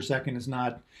 millimeters per second is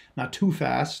not too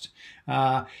fast.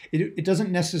 It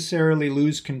doesn't necessarily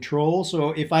lose control.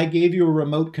 So if I gave you a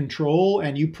remote control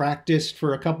and you practiced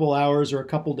for a couple hours or a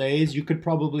couple days, you could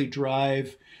probably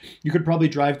drive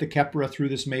the Kepra through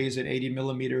this maze at 80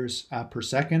 millimeters per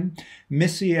second.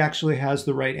 Missy actually has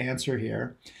the right answer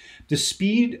here. The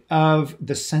speed of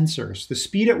the sensors, the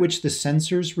speed at which the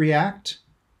sensors react,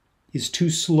 is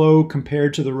too slow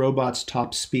compared to the robot's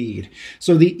top speed.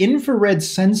 So the infrared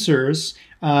sensors,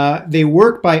 they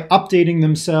work by updating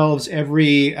themselves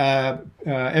every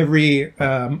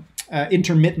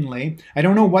intermittently. I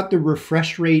don't know what the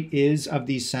refresh rate is of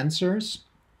these sensors,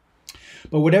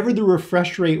 but whatever the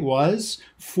refresh rate was,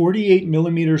 48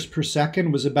 millimeters per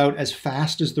second was about as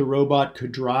fast as the robot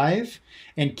could drive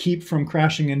and keep from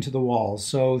crashing into the walls.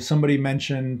 So somebody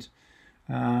mentioned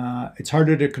it's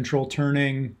harder to control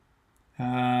turning.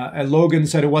 Logan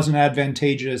said it wasn't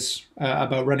advantageous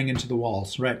about running into the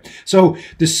walls, right? So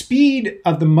the speed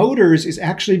of the motors is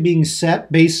actually being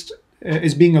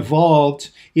is being evolved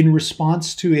in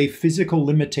response to a physical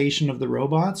limitation of the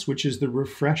robots, which is the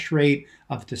refresh rate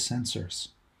of the sensors.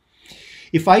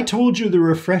 If I told you the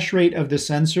refresh rate of the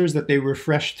sensors, that they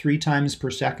refresh 3 times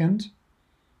per second,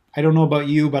 I don't know about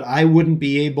you, but I wouldn't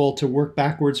be able to work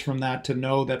backwards from that to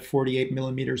know that 48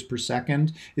 millimeters per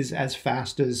second is as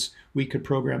fast as we could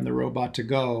program the robot to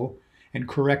go and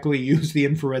correctly use the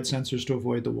infrared sensors to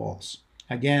avoid the walls.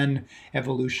 Again,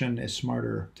 evolution is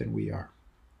smarter than we are.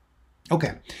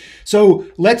 Okay, so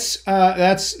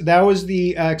that was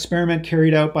the experiment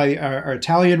carried out by our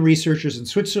Italian researchers in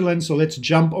Switzerland. So let's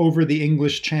jump over the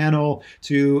English Channel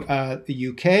to the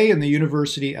UK and the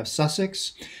University of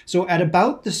Sussex. So at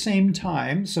about the same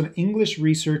time, some English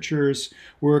researchers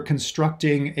were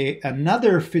constructing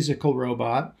another physical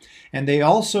robot, and they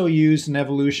also used an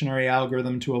evolutionary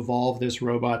algorithm to evolve this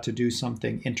robot to do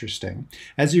something interesting.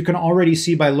 As you can already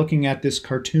see by looking at this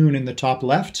cartoon in the top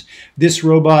left, this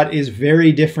robot is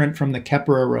very different from the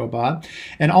Kepra robot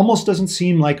and almost doesn't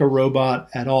seem like a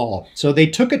robot at all. So they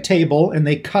took a table and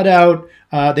they cut out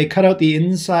the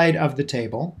inside of the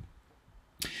table.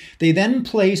 They then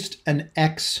placed an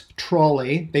X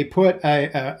trolley. They put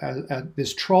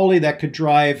this trolley that could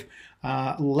drive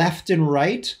left and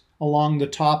right along the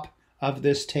top of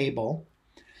this table.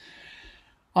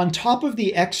 On top of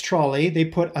the X trolley, they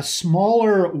put a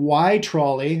smaller Y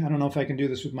trolley. I don't know if I can do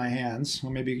this with my hands,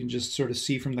 or maybe you can just sort of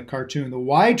see from the cartoon. The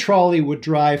Y trolley would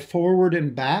drive forward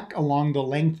and back along the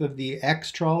length of the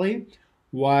X trolley,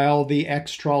 while the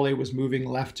X trolley was moving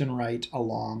left and right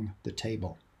along the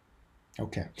table.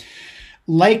 Okay.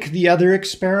 Like the other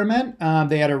experiment,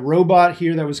 they had a robot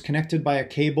here that was connected by a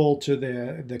cable to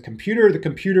the computer. The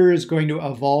computer is going to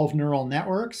evolve neural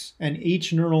networks, and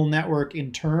each neural network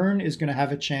in turn is going to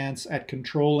have a chance at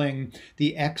controlling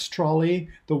the X trolley,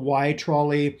 the Y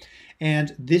trolley,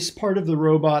 and this part of the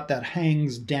robot that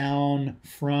hangs down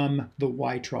from the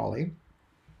Y trolley.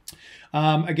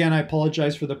 Again, I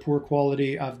apologize for the poor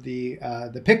quality of the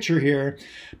picture here,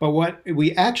 but what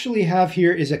we actually have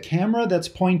here is a camera that's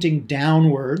pointing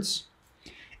downwards,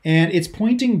 and it's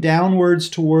pointing downwards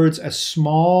towards a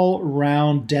small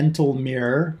round dental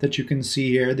mirror that you can see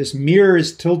here. This mirror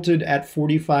is tilted at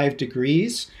 45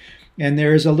 degrees, and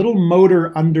there's a little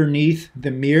motor underneath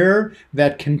the mirror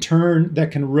that can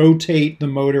rotate the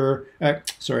motor,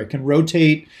 can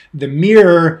rotate the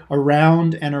mirror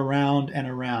around and around and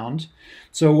around.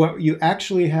 So what you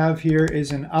actually have here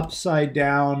is an upside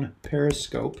down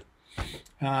periscope.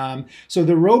 So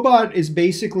the robot is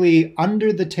basically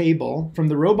under the table. From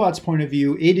the robot's point of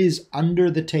view, it is under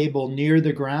the table near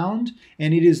the ground,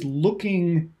 and it is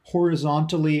looking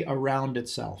horizontally around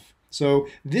itself. So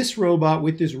this robot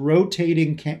with this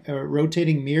rotating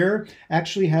mirror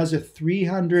actually has a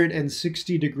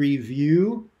 360-degree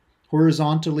view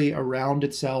horizontally around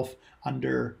itself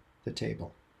under the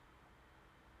table.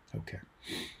 Okay.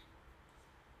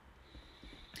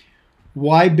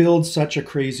 Why build such a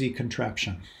crazy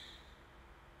contraption?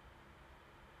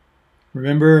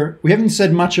 Remember, we haven't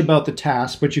said much about the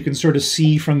task, but you can sort of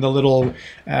see from the little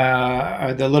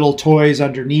toys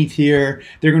underneath here.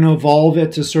 They're going to evolve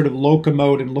it to sort of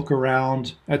locomote and look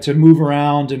around, to move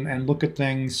around and look at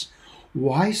things.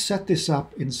 Why set this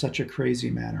up in such a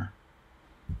crazy manner?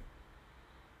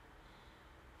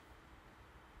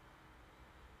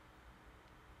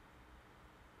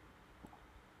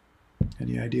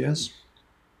 Any ideas?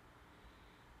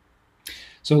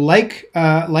 So like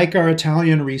our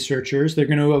Italian researchers, they're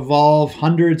going to evolve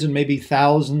hundreds and maybe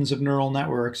thousands of neural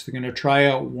networks. They're going to try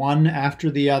out one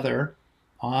after the other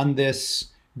on this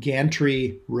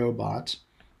gantry robot.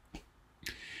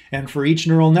 And for each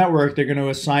neural network, they're going to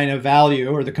assign a value,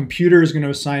 or the computer is going to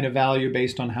assign a value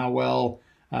based on how well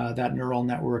that neural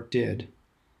network did.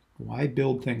 Why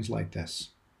build things like this?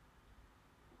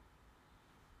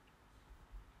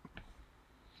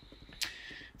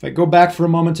 If I go back for a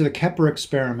moment to the Kepler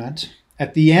experiment,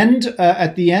 at the end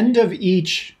of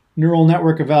each neural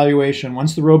network evaluation,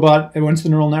 once the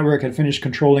neural network had finished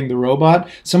controlling the robot,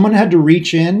 someone had to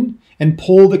reach in and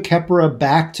pull the Kepler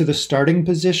back to the starting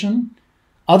position.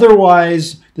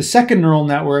 Otherwise, the second neural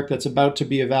network that's about to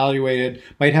be evaluated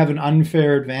might have an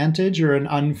unfair advantage or an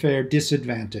unfair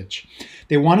disadvantage.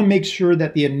 They want to make sure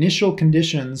that the initial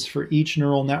conditions for each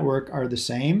neural network are the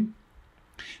same.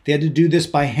 They had to do this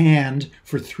by hand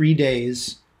for 3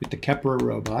 days with the Kepler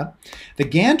robot. The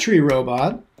gantry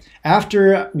robot,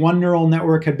 after one neural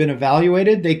network had been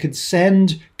evaluated, they could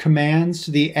send commands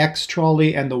to the X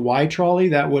trolley and the Y trolley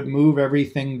that would move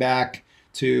everything back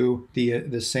to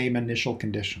the same initial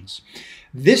conditions.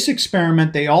 This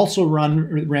experiment they also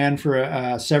ran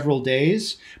for several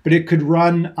days, but it could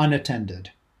run unattended.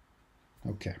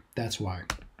 Okay, that's why.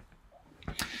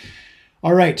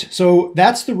 All right, so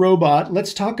that's the robot.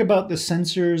 Let's talk about the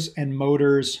sensors and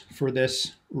motors for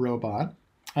this robot.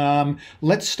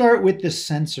 Let's start with the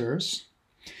sensors.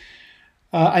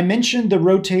 I mentioned the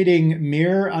rotating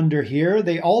mirror under here.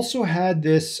 They also had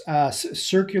this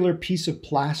circular piece of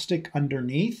plastic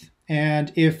underneath,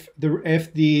 and if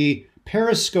the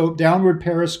downward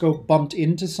periscope bumped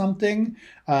into something,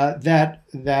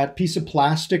 that piece of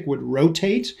plastic would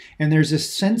rotate, and there's a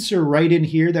sensor right in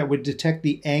here that would detect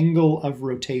the angle of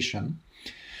rotation.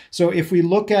 So if we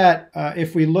look at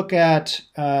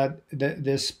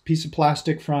this piece of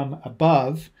plastic from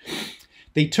above,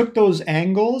 they took those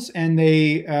angles and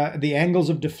the angles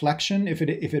of deflection if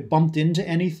it bumped into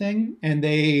anything, and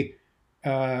they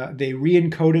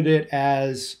re-encoded it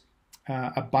as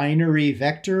a binary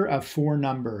vector of 4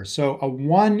 numbers. So a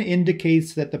 1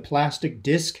 indicates that the plastic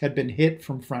disc had been hit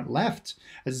from front left.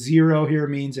 A 0 here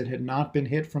means it had not been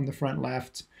hit from the front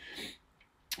left.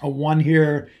 A 1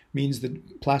 here means the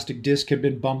plastic disc had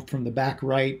been bumped from the back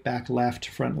right, back left,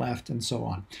 front left, and so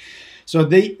on. So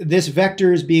this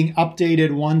vector is being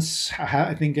updated once,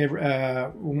 I think,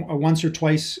 once or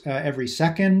twice every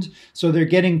second. So they're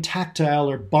getting tactile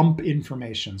or bump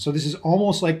information. So this is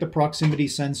almost like the proximity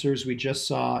sensors we just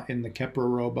saw in the Kepler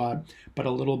robot, but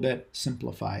a little bit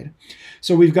simplified.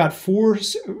 So we've got 4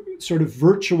 sort of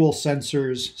virtual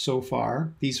sensors so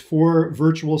far. These 4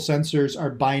 virtual sensors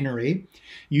are binary.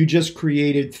 You just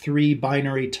created 3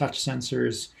 binary touch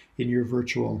sensors in your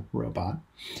virtual robot.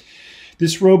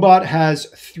 This robot has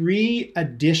 3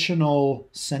 additional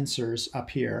sensors up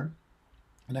here,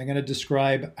 and I'm going to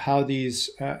describe how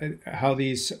these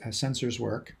sensors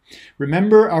work.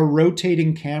 Remember our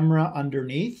rotating camera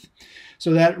underneath?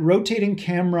 So that rotating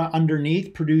camera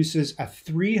underneath produces a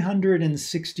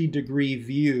 360-degree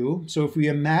view. So if we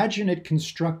imagine it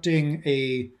constructing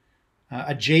a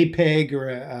JPEG or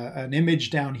an image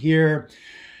down here,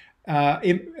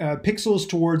 pixels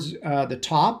towards the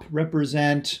top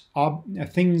represent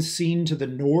things seen to the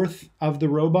north of the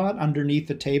robot underneath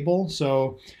the table.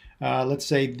 So let's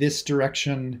say this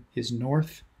direction is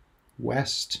north,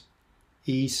 west,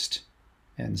 east,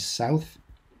 and south.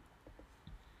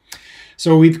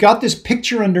 So we've got this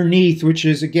picture underneath, which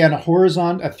is, again, a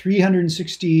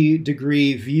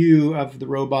 360-degree view of the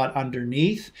robot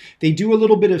underneath. They do a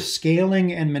little bit of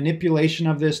scaling and manipulation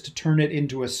of this to turn it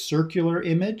into a circular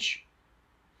image.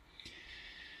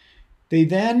 They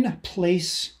then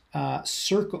place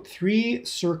 3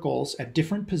 circles at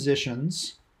different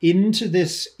positions into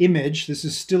this image. This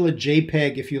is still a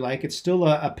JPEG, if you like. It's still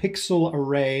a pixel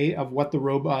array of what the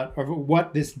robot, or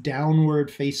what this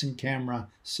downward-facing camera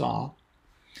saw.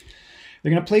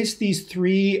 They're going to place these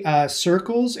 3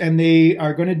 circles, and they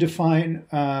are going to define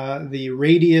the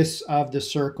radius of the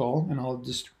circle, and I'll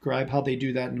describe how they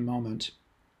do that in a moment.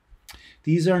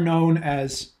 These are known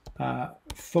as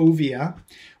fovea.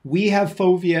 We have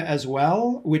fovea as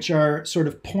well, which are sort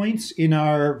of points in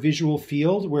our visual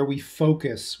field where we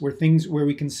focus, where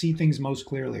we can see things most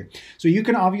clearly. So you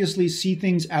can obviously see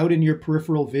things out in your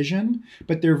peripheral vision,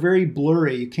 but they're very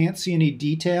blurry. You can't see any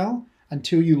detail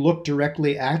until you look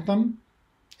directly at them.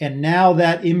 And now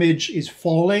that image is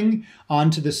falling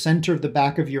onto the center of the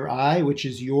back of your eye, which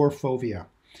is your fovea.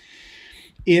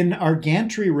 In our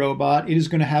gantry robot, it is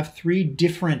going to have 3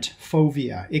 different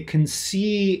fovea. It can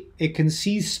see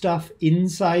stuff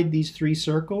inside these 3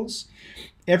 circles.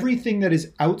 Everything that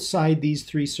is outside these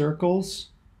 3 circles,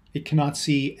 it cannot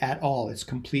see at all. It's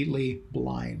completely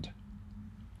blind.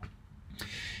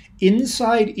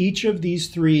 Inside each of these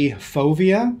 3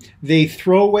 fovea, they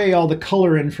throw away all the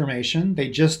color information. They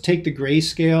just take the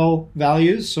grayscale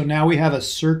values. So now we have a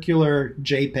circular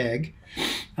JPEG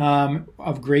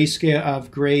of gray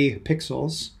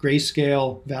pixels,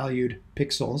 grayscale valued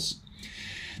pixels.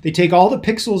 They take all the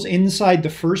pixels inside the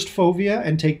first fovea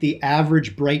and take the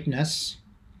average brightness.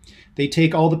 They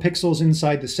take all the pixels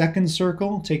inside the second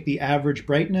circle, take the average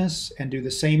brightness, and do the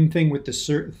same thing with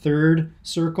the third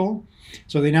circle.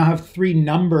 So they now have 3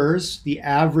 numbers, the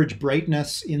average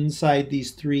brightness inside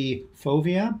these 3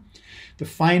 fovea. The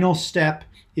final step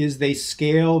is they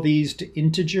scale these to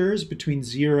integers between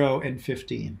 0 and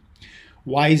 15.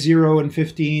 Why 0 and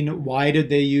 15? Why did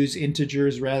they use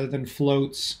integers rather than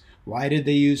floats? Why did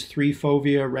they use 3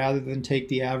 fovea rather than take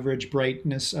the average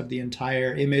brightness of the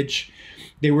entire image?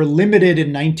 They were limited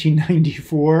in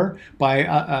 1994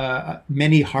 by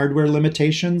many hardware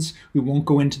limitations. We won't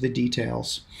go into the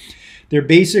details. They're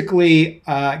basically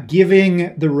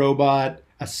giving the robot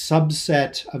a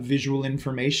subset of visual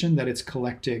information that it's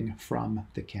collecting from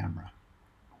the camera.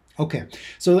 Okay,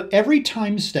 so during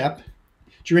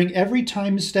every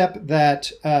time step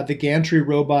that the gantry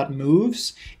robot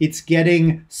moves, it's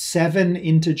getting 7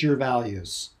 integer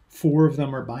values. 4 of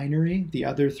them are binary. The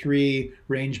other 3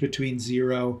 range between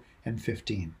 0 and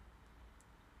 15.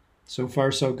 So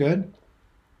far, so good?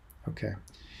 Okay.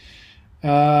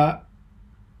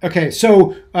 Okay,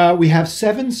 so we have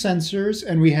 7 sensors,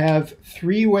 and we have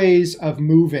 3 ways of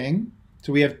moving.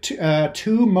 So we have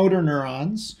 2 motor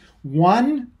neurons.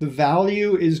 One, the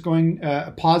value is going,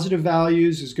 positive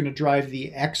values is going to drive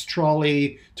the X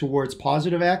trolley towards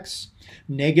positive X.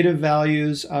 Negative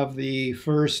values of the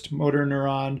first motor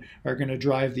neuron are going to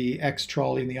drive the X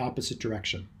trolley in the opposite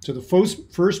direction. So the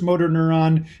first motor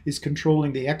neuron is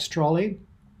controlling the X trolley.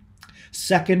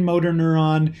 Second motor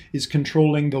neuron is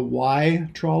controlling the Y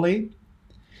trolley.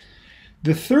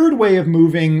 The third way of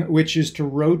moving, which is to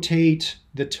rotate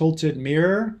the tilted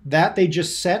mirror, that they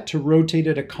just set to rotate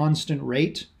at a constant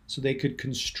rate so they could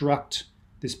construct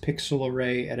this pixel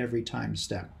array at every time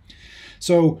step.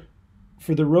 So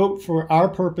for our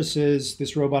purposes,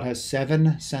 this robot has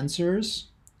 7 sensors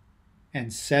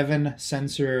and 7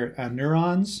 sensor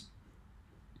neurons.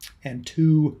 and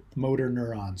 2 motor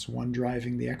neurons, one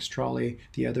driving the X trolley,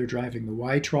 the other driving the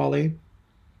Y trolley.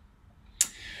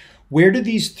 Where do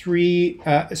these three,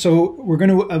 so we're going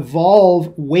to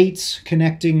evolve weights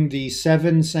connecting the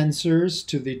 7 sensors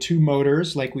to the 2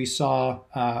 motors like we saw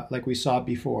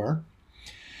before.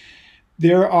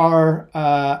 There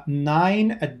are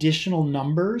 9 additional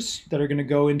numbers that are going to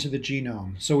go into the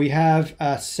genome. So we have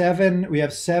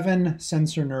 7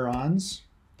 sensor neurons.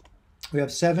 We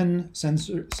have 7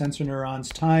 sensor neurons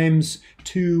times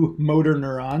 2 motor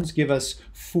neurons give us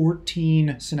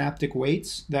 14 synaptic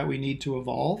weights that we need to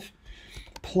evolve,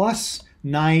 plus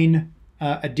 9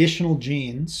 additional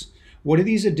genes. What do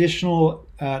these additional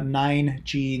 9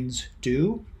 genes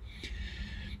do?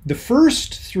 The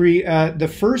first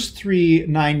three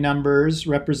 9 numbers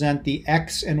represent the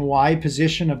X and Y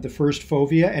position of the first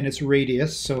fovea and its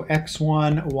radius, so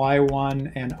X1,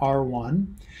 Y1, and R1.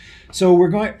 So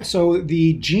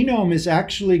the genome is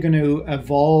actually going to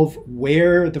evolve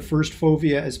where the first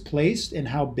fovea is placed and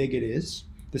how big it is.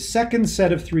 The second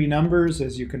set of 3 numbers,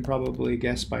 as you can probably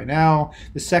guess by now,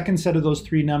 the second set of those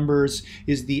 3 numbers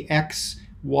is the X,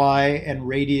 Y, and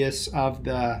radius of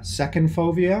the second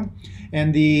fovea.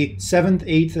 And the 7th,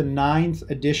 8th, and 9th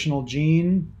additional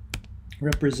gene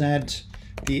represent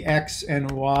the X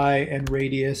and Y and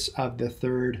radius of the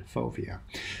third fovea.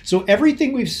 So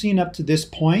everything we've seen up to this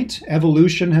point,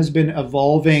 evolution has been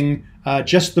evolving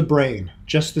just the brain,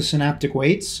 just the synaptic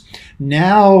weights.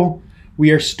 Now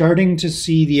we are starting to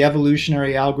see the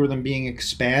evolutionary algorithm being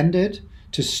expanded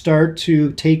to start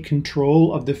to take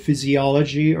control of the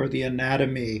physiology or the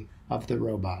anatomy of the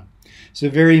robot. It's a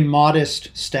very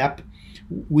modest step.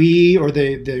 We, or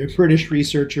the British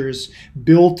researchers,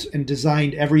 built and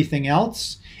designed everything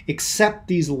else except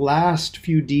these last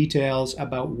few details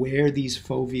about where these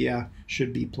fovea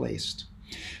should be placed.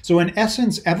 So in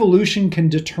essence, evolution can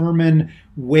determine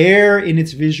where in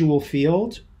its visual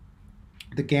field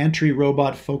the gantry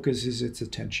robot focuses its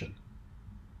attention.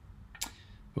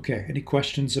 Okay, any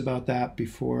questions about that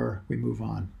before we move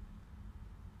on?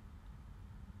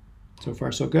 So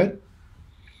far, so good?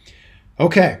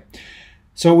 Okay.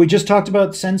 So we just talked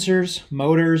about sensors,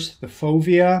 motors, the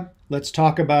fovea. Let's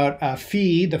talk about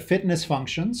phi, the fitness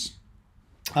functions.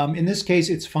 In this case,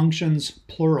 it's functions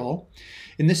plural.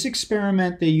 In this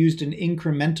experiment, they used an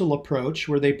incremental approach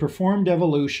where they performed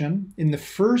evolution. In the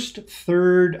first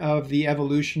third of the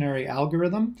evolutionary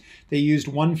algorithm, they used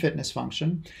 1 fitness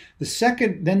function. The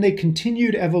second, then they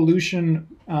continued evolution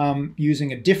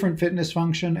using a different fitness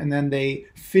function, and then they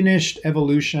finished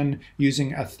evolution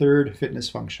using a 3rd fitness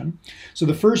function. So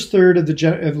the first third of the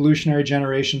evolutionary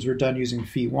generations were done using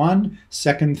phi1,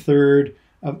 second third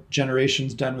of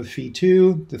generations done with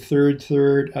phi2, the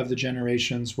third of the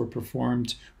generations were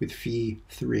performed with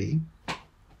phi3.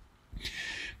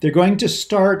 They're going to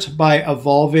start by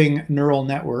evolving neural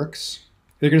networks.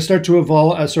 They're going to start to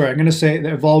evolve,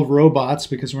 evolve robots,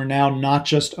 because we're now not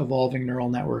just evolving neural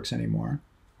networks anymore.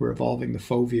 We're evolving the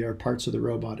fovea, or parts of the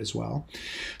robot as well.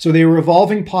 So they were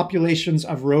evolving populations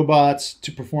of robots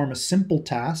to perform a simple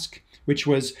task, which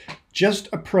was just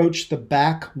approach the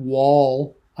back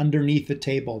wall underneath the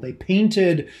table. They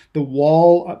painted the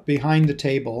wall behind the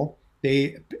table.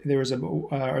 They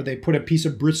put a piece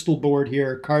of Bristol board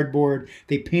here, cardboard.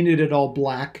 They painted it all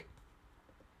black.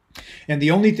 And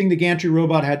the only thing the gantry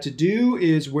robot had to do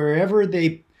is wherever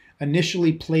they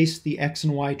initially placed the X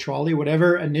and Y trolley,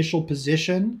 whatever initial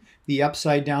position the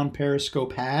upside down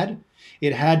periscope had,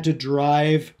 it had to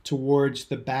drive towards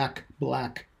the back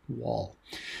black wall.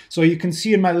 So you can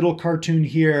see in my little cartoon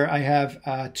here, I have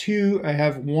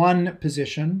 1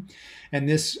 position, and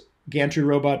this gantry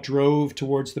robot drove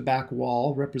towards the back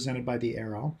wall, represented by the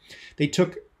arrow. They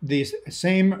took the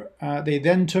same,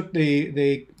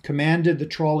 they commanded the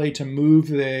trolley to move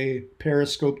the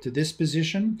periscope to this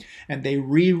position, and they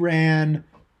reran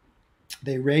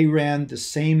the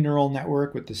same neural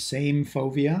network with the same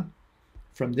fovea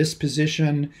from this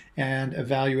position and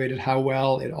evaluated how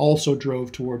well it also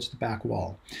drove towards the back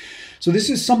wall. So this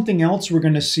is something else we're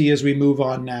going to see as we move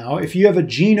on now. If you have a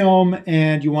genome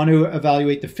and you want to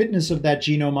evaluate the fitness of that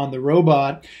genome on the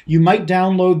robot, you might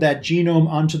download that genome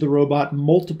onto the robot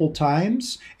multiple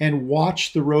times and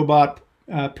watch the robot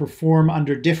perform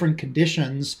under different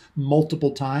conditions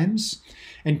multiple times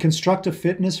and construct a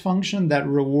fitness function that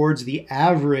rewards the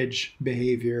average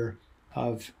behavior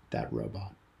of that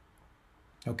robot.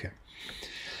 Okay.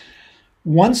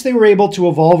 Once they were able to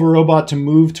evolve a robot to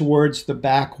move towards the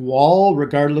back wall,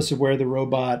 regardless of where the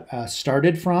robot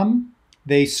started from,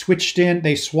 they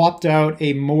swapped out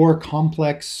a more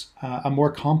complex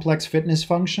fitness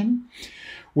function,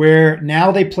 where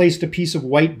now they placed a piece of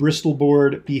white Bristol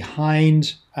board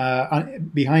behind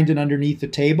and underneath the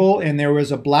table, and there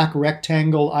was a black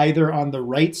rectangle either on the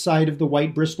right side of the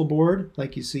white Bristol board,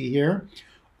 like you see here,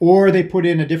 or they put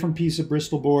in a different piece of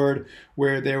Bristol board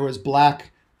where there was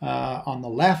black on the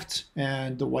left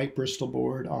and the white Bristol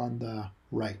board on the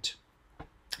right.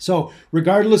 So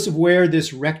regardless of where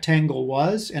this rectangle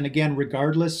was, and again,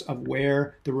 regardless of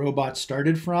where the robot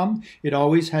started from, it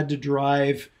always had to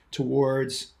drive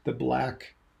towards the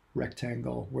black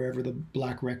rectangle, wherever the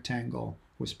black rectangle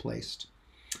was placed.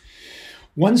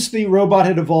 Once the robot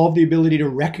had evolved the ability to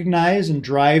recognize and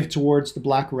drive towards the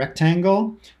black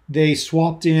rectangle, they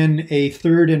swapped in a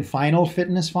third and final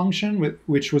fitness function,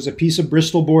 which was a piece of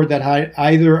Bristol board that had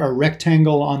either a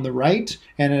rectangle on the right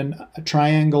and a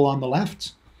triangle on the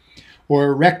left, or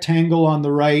a rectangle on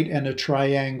the right and a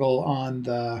triangle on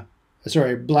the,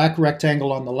 black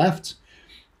rectangle on the left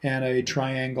and a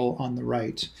triangle on the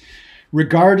right.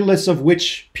 Regardless of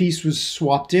which piece was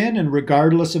swapped in and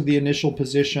regardless of the initial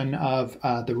position of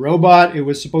the robot, it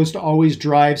was supposed to always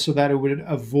drive so that it would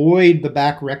avoid the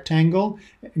back rectangle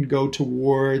and go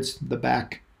towards the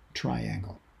back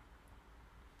triangle.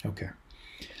 Okay.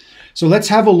 So let's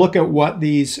have a look at what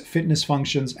these fitness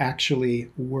functions actually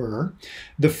were.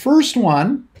 The first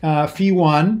one,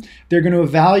 Phi1, they're going to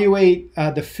evaluate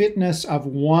the fitness of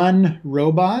one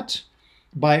robot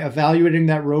by evaluating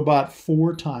that robot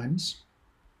 4 times.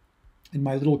 In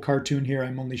my little cartoon here,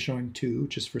 I'm only showing 2,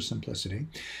 just for simplicity.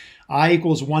 I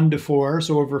equals 1 to 4,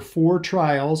 so over 4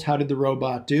 trials, how did the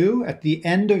robot do? At the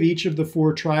end of each of the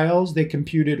 4 trials, they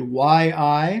computed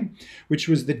yi, which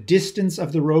was the distance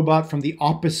of the robot from the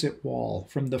opposite wall,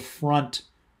 from the front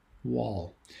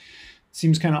wall.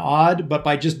 Seems kind of odd, but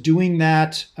by just doing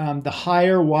that, the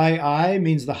higher yi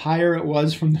means the higher it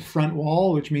was from the front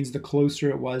wall, which means the closer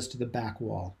it was to the back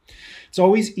wall. It's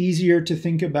always easier to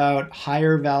think about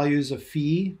higher values of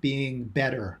phi being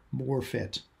better, more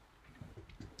fit.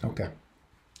 Okay,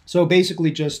 so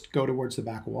basically just go towards the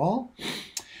back wall.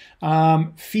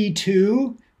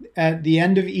 Phi2, at the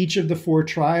end of each of the 4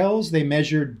 trials, they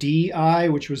measured di,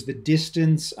 which was the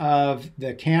distance of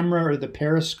the camera or the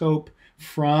periscope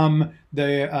from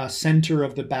the center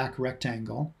of the back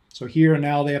rectangle. So here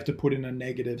now they have to put in a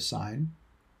negative sign.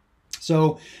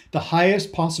 So the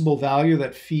highest possible value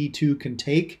that Phi2 can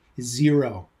take is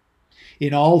 0.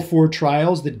 In all 4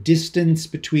 trials, the distance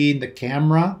between the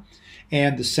camera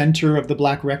and the center of the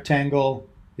black rectangle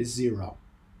is 0.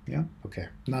 Yeah, okay,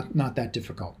 not that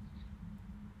difficult.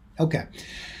 Okay.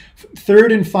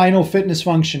 Third and final fitness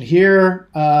function here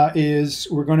is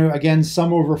we're going to, again,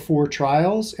 sum over 4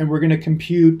 trials, and we're going to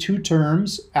compute 2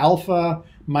 terms, alpha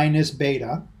minus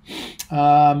beta.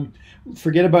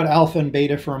 Forget about alpha and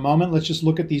beta for a moment. Let's just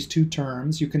look at these 2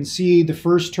 terms. You can see the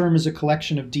first term is a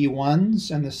collection of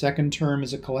D1s, and the second term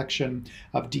is a collection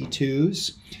of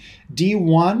D2s.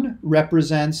 D1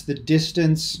 represents the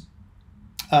distance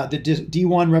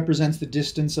D1 represents the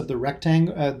distance of the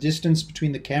rectangle, distance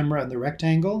between the camera and the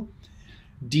rectangle.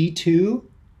 D2,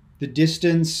 the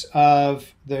distance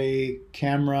of the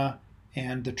camera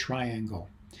and the triangle.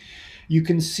 You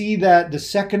can see that the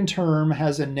second term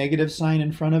has a negative sign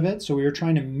in front of it, so we are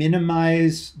trying to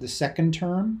minimize the second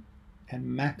term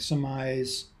and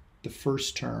maximize the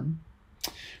first term.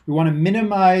 We want to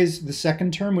minimize the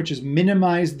second term, which is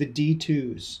minimize the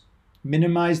D2s,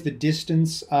 minimize the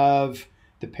distance of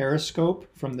the periscope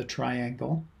from the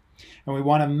triangle, and we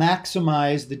want to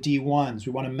maximize the D1s.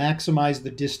 We want to maximize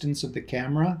the distance of the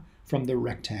camera from the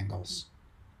rectangles.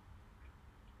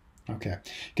 Okay,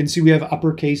 you can see we have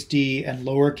uppercase D and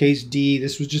lowercase d.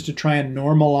 This was just to try and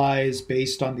normalize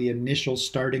based on the initial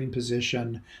starting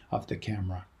position of the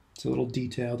camera. It's a little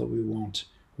detail that we won't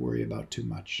worry about too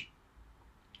much.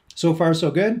 So far,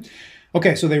 so good.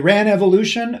 Okay, so they ran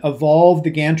evolution, evolved the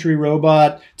gantry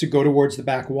robot to go towards the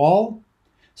back wall.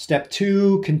 Step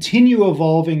 2, continue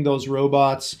evolving those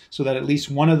robots so that at least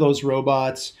one of those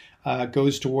robots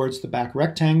goes towards the back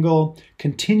rectangle.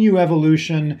 Continue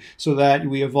evolution so that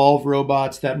we evolve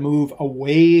robots that move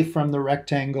away from the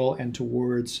rectangle and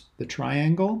towards the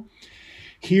triangle.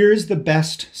 Here's the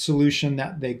best solution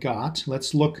that they got.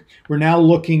 Let's look. We're now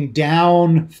looking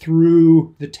down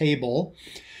through the table.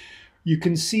 You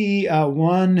can see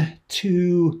 1,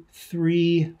 2,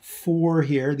 3, 4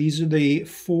 here. These are the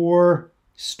 4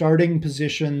 starting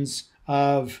positions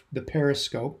of the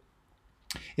periscope.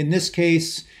 In this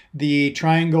case, the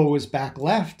triangle was back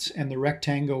left and the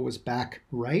rectangle was back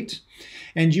right.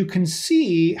 And you can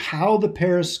see how the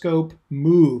periscope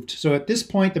moved. So at this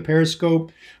point, the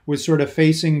periscope was sort of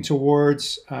facing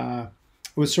towards,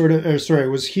 was sort of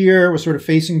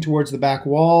facing towards the back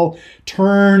wall,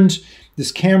 turned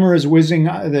This camera is whizzing,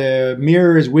 the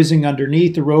mirror is whizzing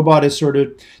underneath. The robot is sort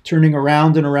of turning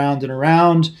around and around and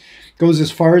around, goes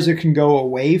as far as it can go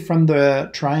away from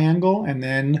the triangle, and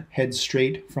then heads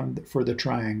straight for the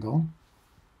triangle.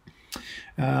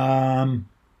 Sorry,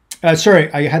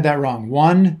 I had that wrong.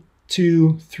 1,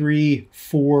 2, 3,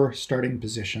 4 starting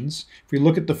positions. If we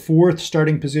look at the fourth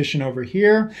starting position over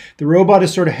here, the robot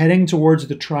is sort of heading towards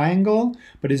the triangle,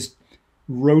 but is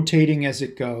rotating as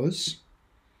it goes.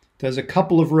 Does a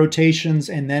couple of rotations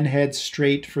and then heads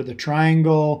straight for the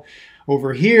triangle.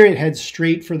 Over here, it heads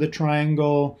straight for the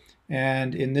triangle.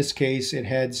 And in this case, it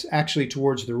heads actually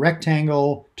towards the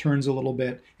rectangle, turns a little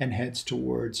bit, and heads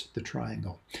towards the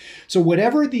triangle. So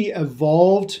whatever the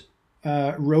evolved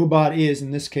robot is,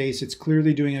 in this case, it's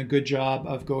clearly doing a good job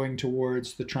of going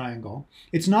towards the triangle.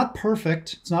 It's not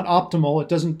perfect. It's not optimal. It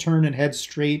doesn't turn and head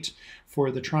straight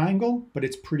for the triangle, but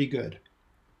it's pretty good.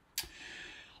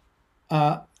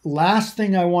 Last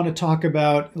thing I want to talk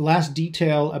about, last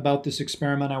detail about this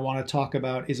experiment I want to talk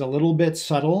about is a little bit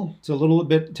subtle.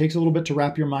 It takes a little bit to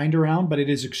wrap your mind around, but it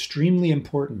is extremely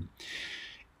important.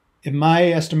 In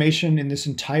my estimation, in this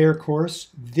entire course,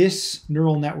 this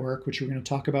neural network, which we're going to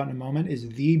talk about in a moment, is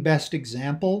the best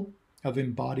example of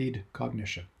embodied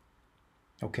cognition.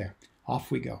 Okay, off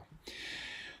we go.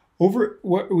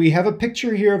 We have a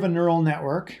picture here of a neural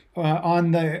network.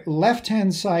 On the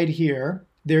left-hand side here,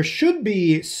 there should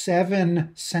be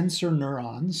 7 sensor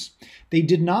neurons. They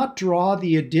did not draw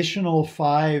the additional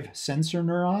 5 sensor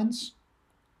neurons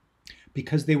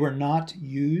because they were not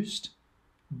used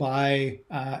by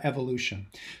evolution.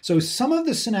 So some of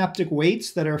the synaptic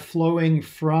weights that are flowing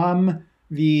from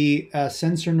the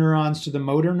sensor neurons to the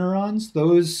motor neurons,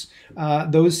 those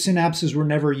synapses were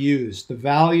never used. The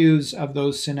values of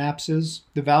those synapses,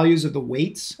 the values of the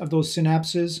weights of those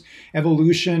synapses,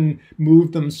 evolution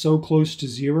moved them so close to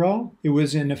 0. It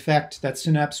was in effect, that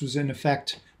synapse was in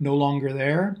effect no longer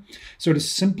there. So to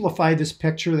simplify this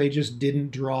picture, they just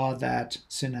didn't draw that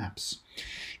synapse.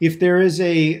 If there is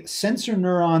a sensor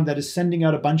neuron that is sending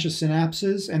out a bunch of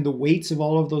synapses and the weights of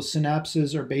all of those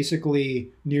synapses are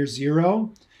basically near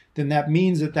 0, then that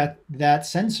means that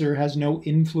sensor has no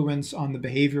influence on the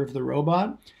behavior of the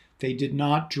robot. They did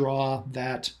not draw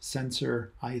that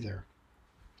sensor either.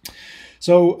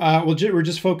 So we're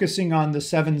just focusing on the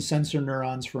 7 sensor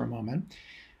neurons for a moment.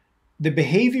 The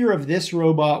behavior of this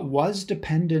robot was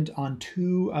dependent on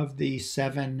 2 of the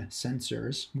 7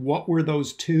 sensors. What were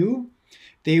those 2?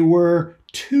 They were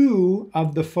 2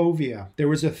 of the fovea. There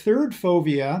was a third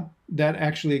fovea that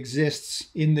actually exists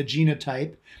in the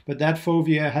genotype, but that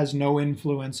fovea has no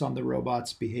influence on the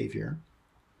robot's behavior.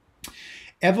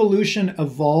 Evolution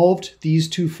evolved these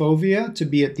 2 fovea to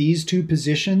be at these 2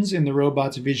 positions in the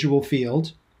robot's visual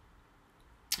field,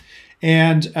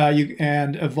 and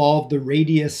evolved the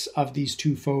radius of these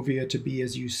 2 fovea to be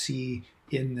as you see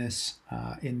in this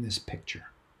picture.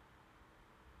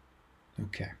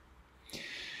 Okay.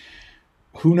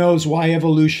 Who knows why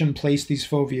evolution placed these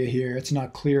fovea here? It's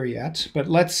not clear yet, but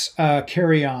let's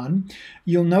carry on.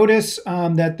 You'll notice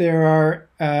that there are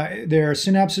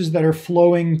synapses that are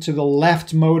flowing to the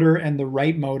left motor and the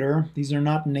right motor. These are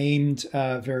not named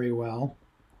very well.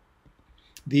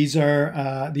 These are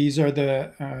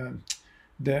the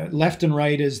left and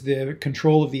right is the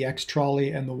control of the X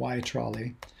trolley and the Y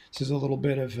trolley. This is a little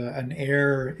bit of an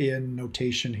error in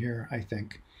notation here, I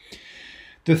think.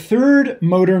 The third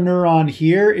motor neuron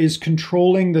here is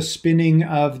controlling the spinning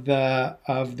of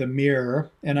the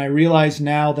mirror, and I realize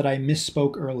now that I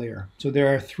misspoke earlier. So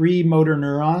there are 3 motor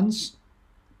neurons.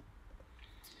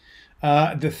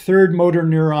 The third motor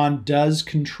neuron does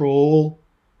control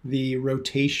the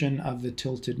rotation of the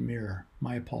tilted mirror.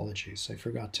 My apologies. I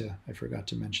forgot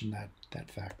to mention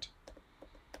that fact.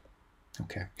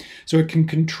 Okay, so it can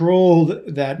control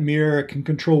that mirror. It can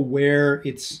control where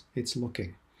it's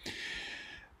looking.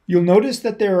 You'll notice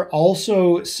that there are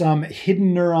also some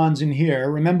hidden neurons in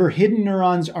here. Remember, hidden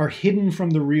neurons are hidden from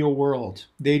the real world.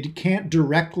 They can't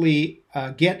directly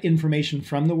get information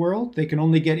from the world. They can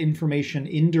only get information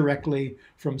indirectly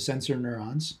from sensor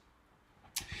neurons.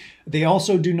 They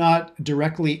also do not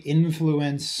directly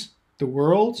influence the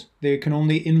world. They can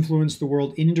only influence the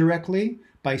world indirectly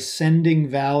by sending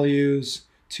values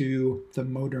to the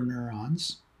motor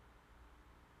neurons.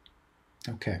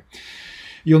 Okay.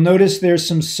 You'll notice there's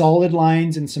some solid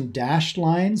lines and some dashed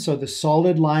lines. So the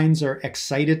solid lines are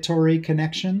excitatory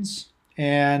connections,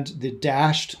 and the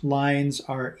dashed lines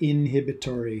are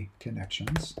inhibitory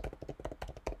connections.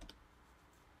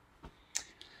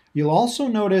 You'll also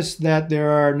notice that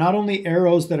there are not only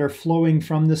arrows that are flowing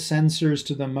from the sensors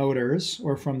to the motors,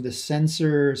 or from the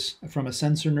sensors, from a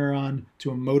sensor neuron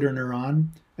to a motor neuron,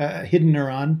 a hidden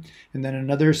neuron, and then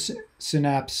another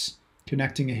synapse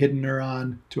connecting a hidden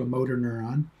neuron to a motor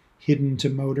neuron, hidden to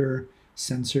motor,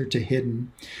 sensor to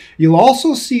hidden. You'll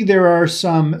also see there are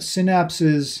some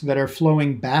synapses that are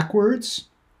flowing backwards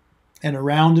and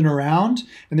around,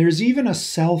 and there's even a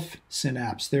self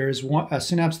synapse. There's a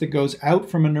synapse that goes out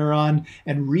from a neuron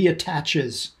and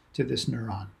reattaches to this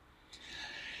neuron.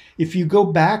 If you go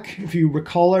back, if you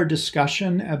recall our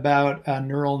discussion about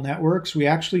neural networks, we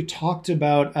actually talked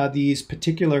about these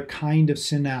particular kind of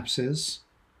synapses.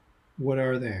 What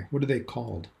are they? What are they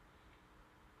called?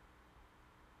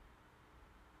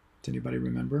 Does anybody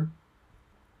remember?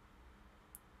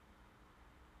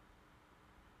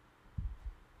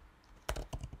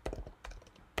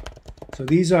 So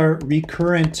these are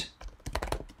recurrent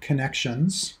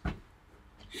connections.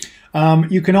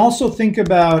 You can also think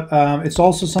about, it's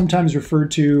also sometimes referred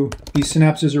to, these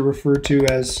synapses are referred to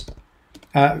as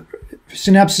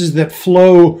synapses that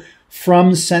flow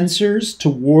from sensors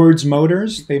towards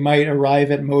motors. They might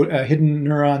arrive at hidden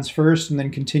neurons first and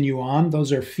then continue on.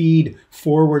 Those are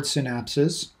feed-forward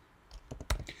synapses.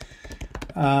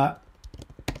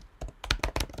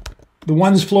 The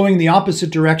ones flowing the opposite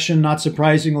direction, not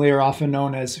surprisingly, are often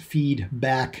known as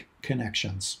feedback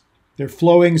connections. They're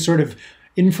flowing sort of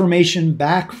information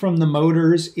back from the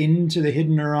motors into the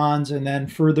hidden neurons and then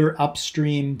further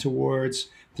upstream towards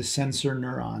the sensor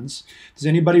neurons. Does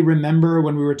anybody remember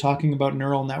when we were talking about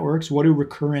neural networks? What do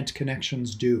recurrent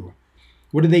connections do?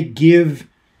 What do they give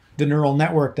the neural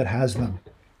network that has them?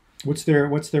 What's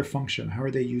their function? How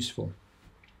are they useful?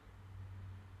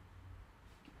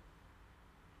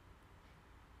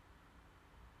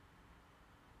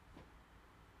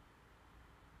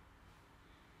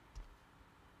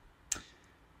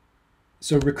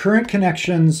 So recurrent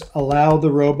connections allow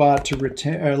the robot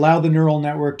to allow the neural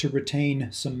network to retain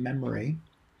some memory.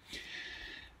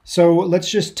 So let's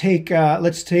just take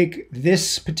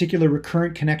this particular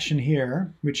recurrent connection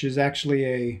here, which is actually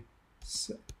a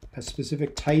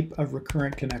specific type of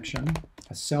recurrent connection,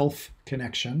 a self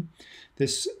connection.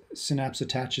 This synapse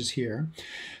attaches here.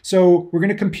 So we're going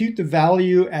to compute the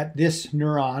value at this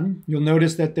neuron. You'll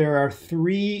notice that there are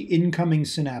 3 incoming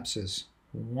synapses,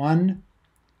 1,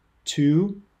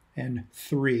 2, and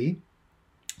 3.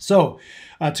 So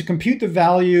to compute the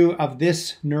value of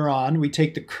this neuron, we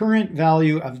take the current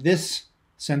value of this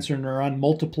sensor neuron,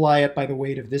 multiply it by the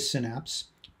weight of this synapse,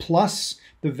 plus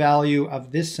the value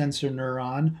of this sensor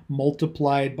neuron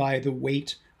multiplied by the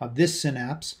weight of this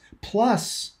synapse,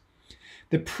 plus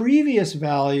the previous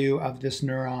value of this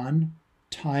neuron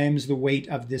times the weight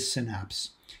of this synapse.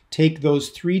 Take those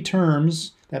 3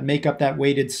 terms that make up that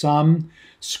weighted sum,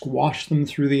 squash them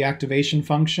through the activation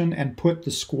function, and put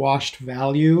the squashed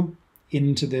value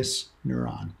into this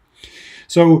neuron.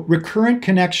 So recurrent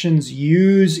connections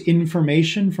use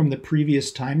information from the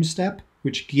previous time step,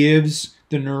 which gives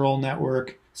the neural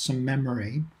network some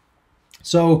memory.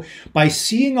 So by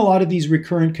seeing a lot of these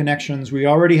recurrent connections, we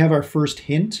already have our first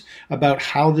hint about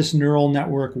how this neural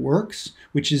network works,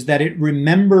 which is that it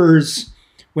remembers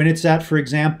when it's at, for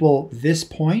example, this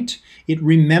point, it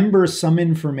remembers some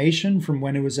information from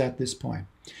when it was at this point.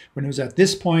 When it was at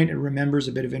this point, it remembers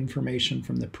a bit of information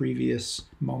from the previous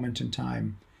moment in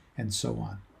time, and so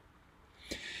on.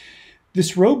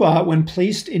 This robot, when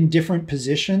placed in different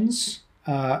positions,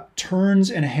 turns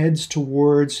and heads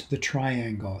towards the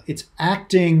triangle. It's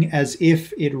acting as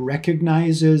if it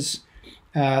recognizes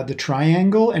the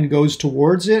triangle and goes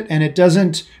towards it, and it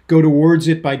doesn't go towards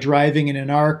it by driving in an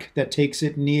arc that takes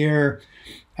it near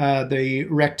the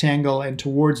rectangle and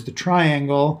towards the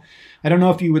triangle. I don't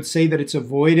know if you would say that it's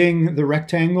avoiding the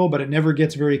rectangle, but it never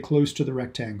gets very close to the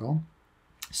rectangle.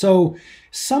 So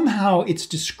somehow it's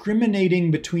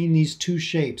discriminating between these 2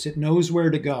 shapes. It knows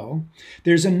where to go.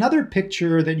 There's another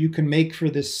picture that you can make for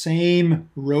this same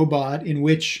robot in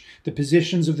which the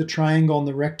positions of the triangle and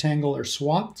the rectangle are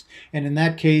swapped. And in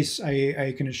that case,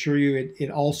 I can assure you it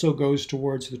also goes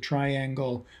towards the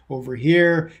triangle over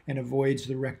here and avoids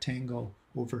the rectangle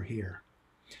over here.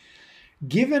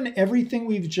 Given everything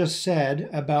we've just said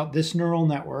about this neural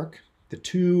network, the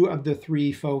 2 of the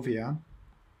 3 fovea,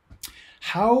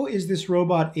 how is this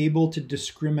robot able to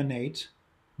discriminate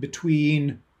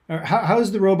between, or how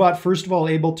is the robot, first of all,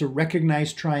 able to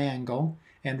recognize triangle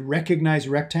and recognize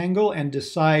rectangle and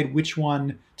decide which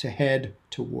one to head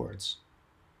towards?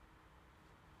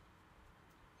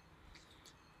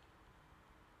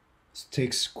 This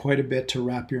takes quite a bit to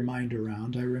wrap your mind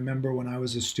around. I remember when I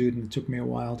was a student, it took me a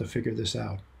while to figure this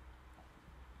out.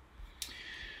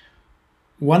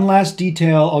 One last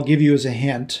detail I'll give you as a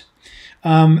hint.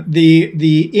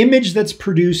 The image that's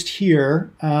produced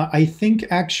here, I think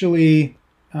actually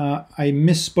I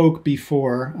misspoke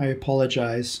before. I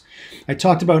apologize. I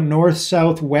talked about north,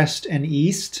 south, west, and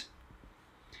east.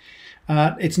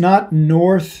 It's not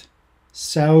north,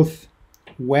 south,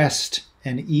 west,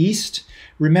 and east.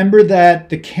 Remember that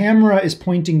the camera is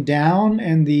pointing down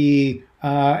and the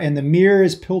mirror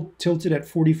is tilted at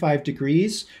 45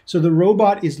 degrees. So the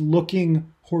robot is looking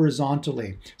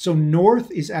horizontally. So north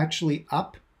is actually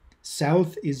up,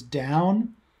 south is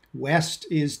down, west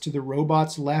is to the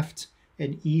robot's left,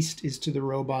 and east is to the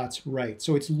robot's right.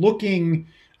 So it's looking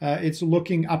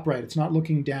upright. It's not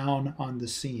looking down on the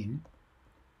scene.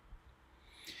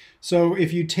 So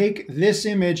if you take this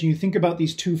image and you think about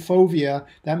these two fovea,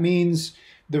 that means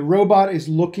the robot is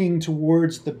looking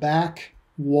towards the back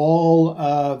wall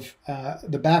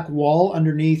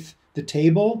underneath the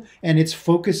table, and it's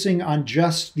focusing on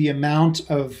just the amount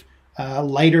of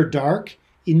light or dark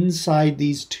inside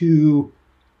these two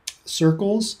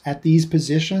circles at these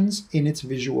positions in its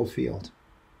visual field.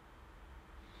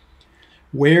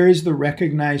 Where is the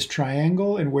recognized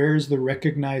triangle and where is the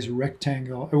recognized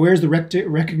rectangle? Or where is the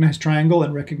recognized triangle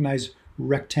and recognized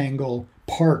rectangle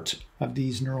part of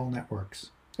these neural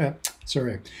networks?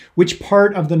 Which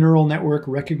part of the neural network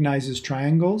recognizes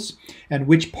triangles and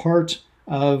which part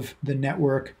of the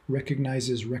network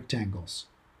recognizes rectangles?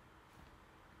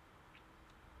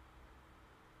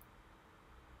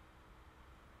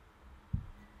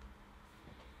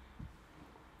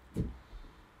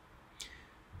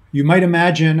 You might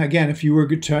imagine, again, if you were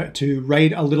to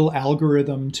write a little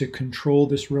algorithm to control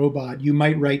this robot, you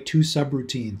might write two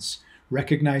subroutines: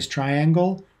 recognize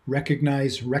triangle,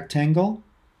 recognize rectangle,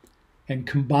 and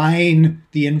combine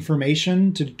the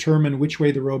information to determine which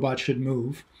way the robot should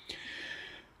move.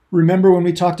 Remember when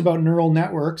we talked about neural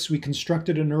networks, we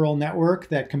constructed a neural network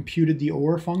that computed the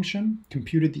OR function,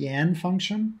 computed the AND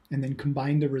function, and then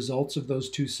combined the results of those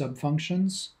two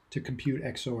subfunctions to compute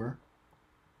XOR.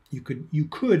 You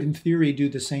could, in theory, do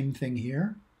the same thing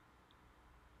here.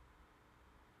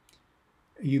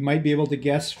 You might be able to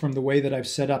guess from the way that I've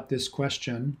set up this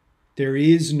question, there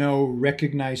is no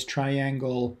recognized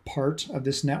triangle part of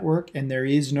this network, and there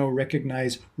is no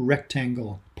recognized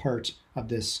rectangle part of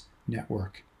this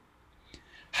network.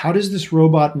 How does this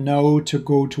robot know to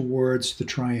go towards the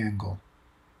triangle?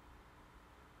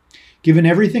 Given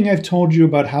everything I've told you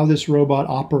about how this robot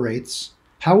operates,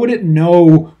 how would it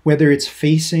know whether it's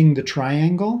facing the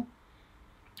triangle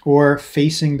or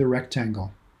facing the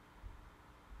rectangle?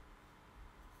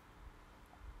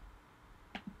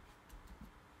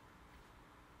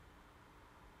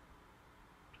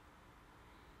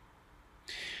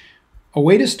 A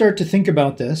way to start to think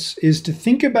about this is to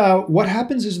think about what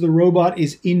happens as the robot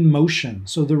is in motion.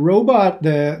 So the robot,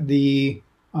 the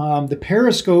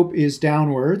periscope is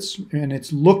downwards and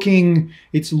it's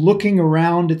looking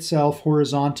around itself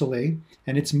horizontally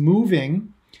and it's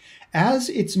moving. As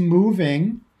it's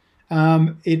moving,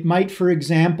 it might, for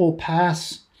example,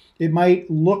 it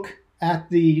might look at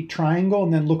the triangle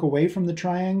and then look away from the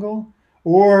triangle,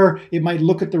 or it might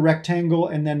look at the rectangle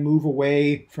and then move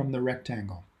away from the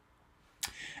rectangle.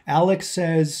 Alex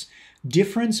says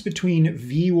difference between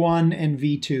V1 and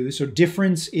V2, so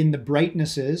difference in the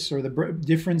brightnesses or the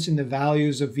difference in the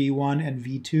values of V1 and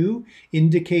V2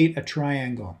 indicate a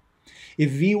triangle. If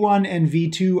V1 and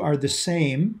V2 are the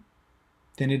same,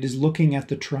 then it is looking at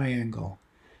the triangle.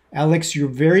 Alex, you're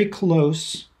very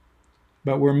close,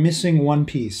 but we're missing one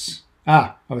piece.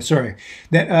 So if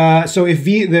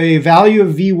the value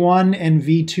of V1 and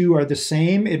V2 are the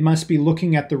same, it must be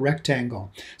looking at the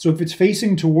rectangle. So if it's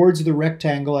facing towards the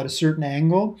rectangle at a certain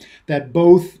angle, that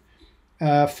both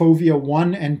fovea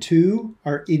 1 and 2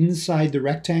 are inside the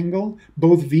rectangle,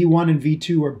 both V1 and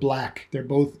V2 are black. They're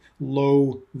both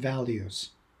low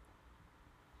values.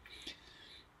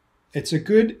 It's a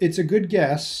good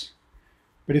guess,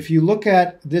 but if you look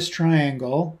at this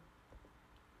triangle,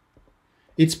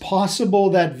 it's possible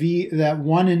that that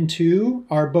 1 and 2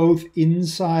 are both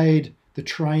inside the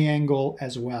triangle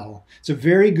as well. It's a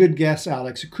very good guess,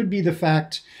 Alex. It could be the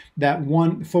fact that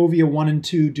fovea 1 and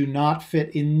 2 do not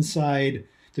fit inside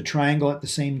the triangle at the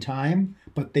same time,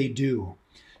 but they do.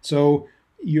 So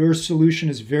your solution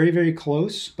is very, very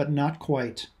close, but not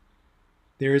quite.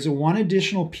 There is one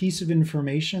additional piece of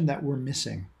information that we're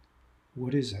missing.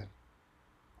 What is it?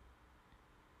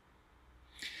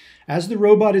 As the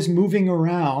robot is moving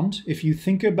around, if you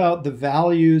think about the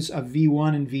values of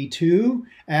V1 and V2,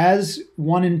 as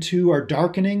 1 and 2 are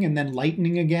darkening and then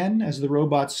lightening again, as the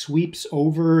robot sweeps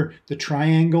over the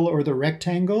triangle or the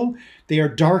rectangle, they are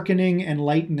darkening and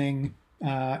lightening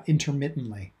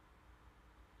intermittently.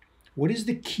 What is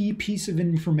the key piece of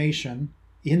information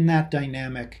in that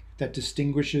dynamic that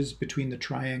distinguishes between the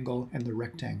triangle and the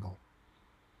rectangle?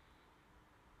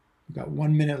 We've got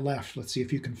 1 minute left. Let's see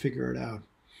if you can figure it out.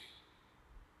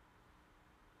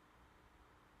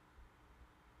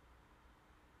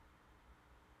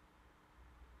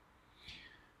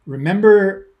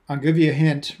 Remember, I'll give you a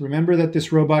hint. Remember that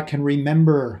this robot can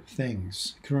remember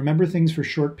things. It can remember things for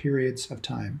short periods of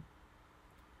time.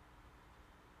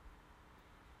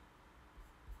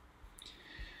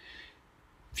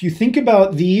 If you think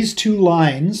about these two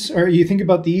lines, or you think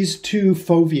about these two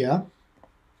fovea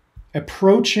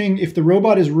approaching, if the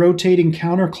robot is rotating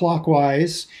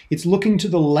counterclockwise, it's looking to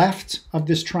the left of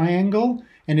this triangle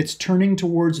and it's turning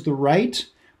towards the right.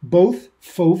 Both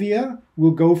fovea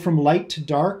will go from light to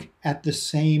dark at the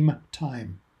same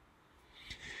time.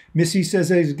 Missy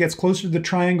says as it gets closer to the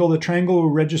triangle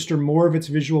will register more of its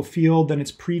visual field than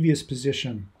its previous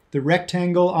position. The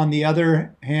rectangle, on the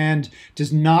other hand,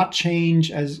 does not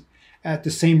change at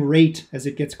the same rate as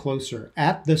it gets closer.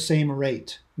 At the same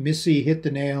rate. Missy hit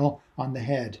the nail on the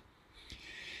head.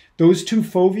 Those two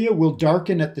fovea will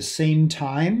darken at the same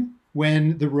time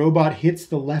when the robot hits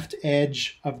the left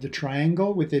edge of the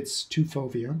triangle with its two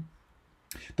fovea.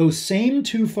 Those same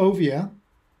two fovea,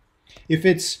 if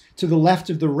it's to the left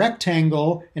of the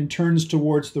rectangle and turns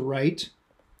towards the right,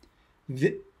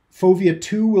 fovea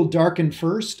 2 will darken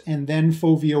first, and then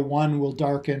fovea 1 will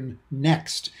darken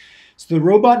next. So the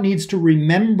robot needs to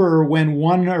remember when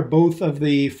one or both of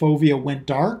the fovea went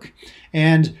dark,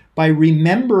 and by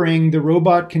remembering, the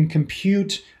robot can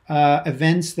compute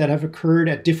events that have occurred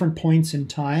at different points in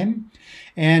time,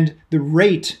 and the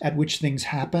rate at which things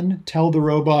happen tell the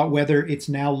robot whether it's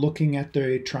now looking at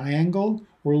the triangle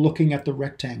or looking at the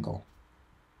rectangle.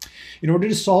 In order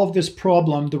to solve this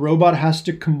problem, the robot has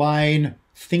to combine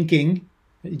thinking.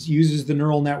 It uses the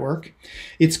neural network.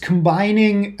 It's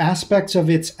combining aspects of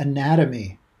its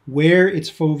anatomy, where its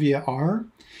fovea are.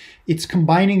 It's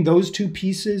combining those two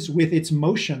pieces with its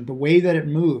motion, the way that it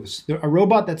moves. A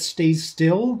robot that stays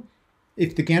still,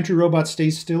 if the gantry robot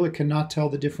stays still, it cannot tell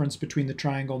the difference between the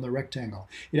triangle and the rectangle.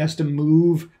 It has to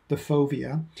move the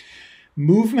fovea.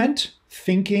 Movement,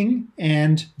 thinking,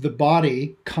 and the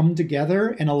body come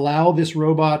together and allow this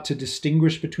robot to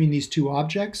distinguish between these two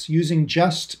objects using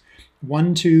just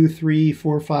 1, 2, 3,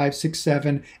 4, 5, 6,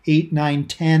 7, 8, 9,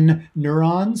 10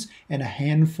 neurons and a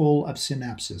handful of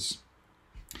synapses.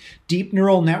 Deep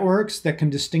neural networks that can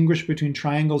distinguish between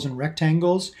triangles and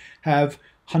rectangles have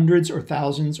hundreds or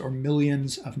thousands or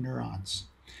millions of neurons.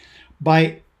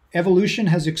 Evolution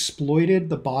has exploited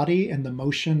the body and the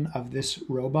motion of this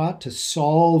robot to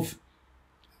solve,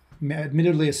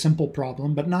 admittedly, a simple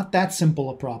problem, but not that simple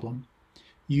a problem,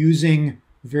 using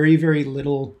very, very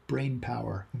little brain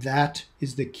power. That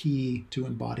is the key to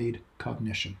embodied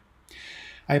cognition.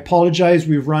 I apologize,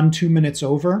 we've run 2 minutes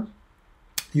over.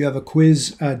 You have a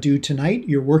quiz due tonight.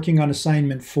 You're working on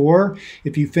assignment 4.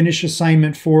 If you finish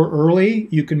assignment 4 early,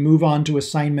 you can move on to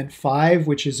assignment 5,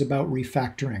 which is about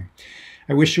refactoring.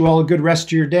 I wish you all a good rest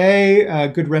of your day, a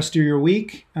good rest of your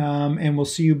week, and we'll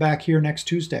see you back here next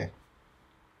Tuesday.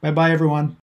 Bye-bye, everyone.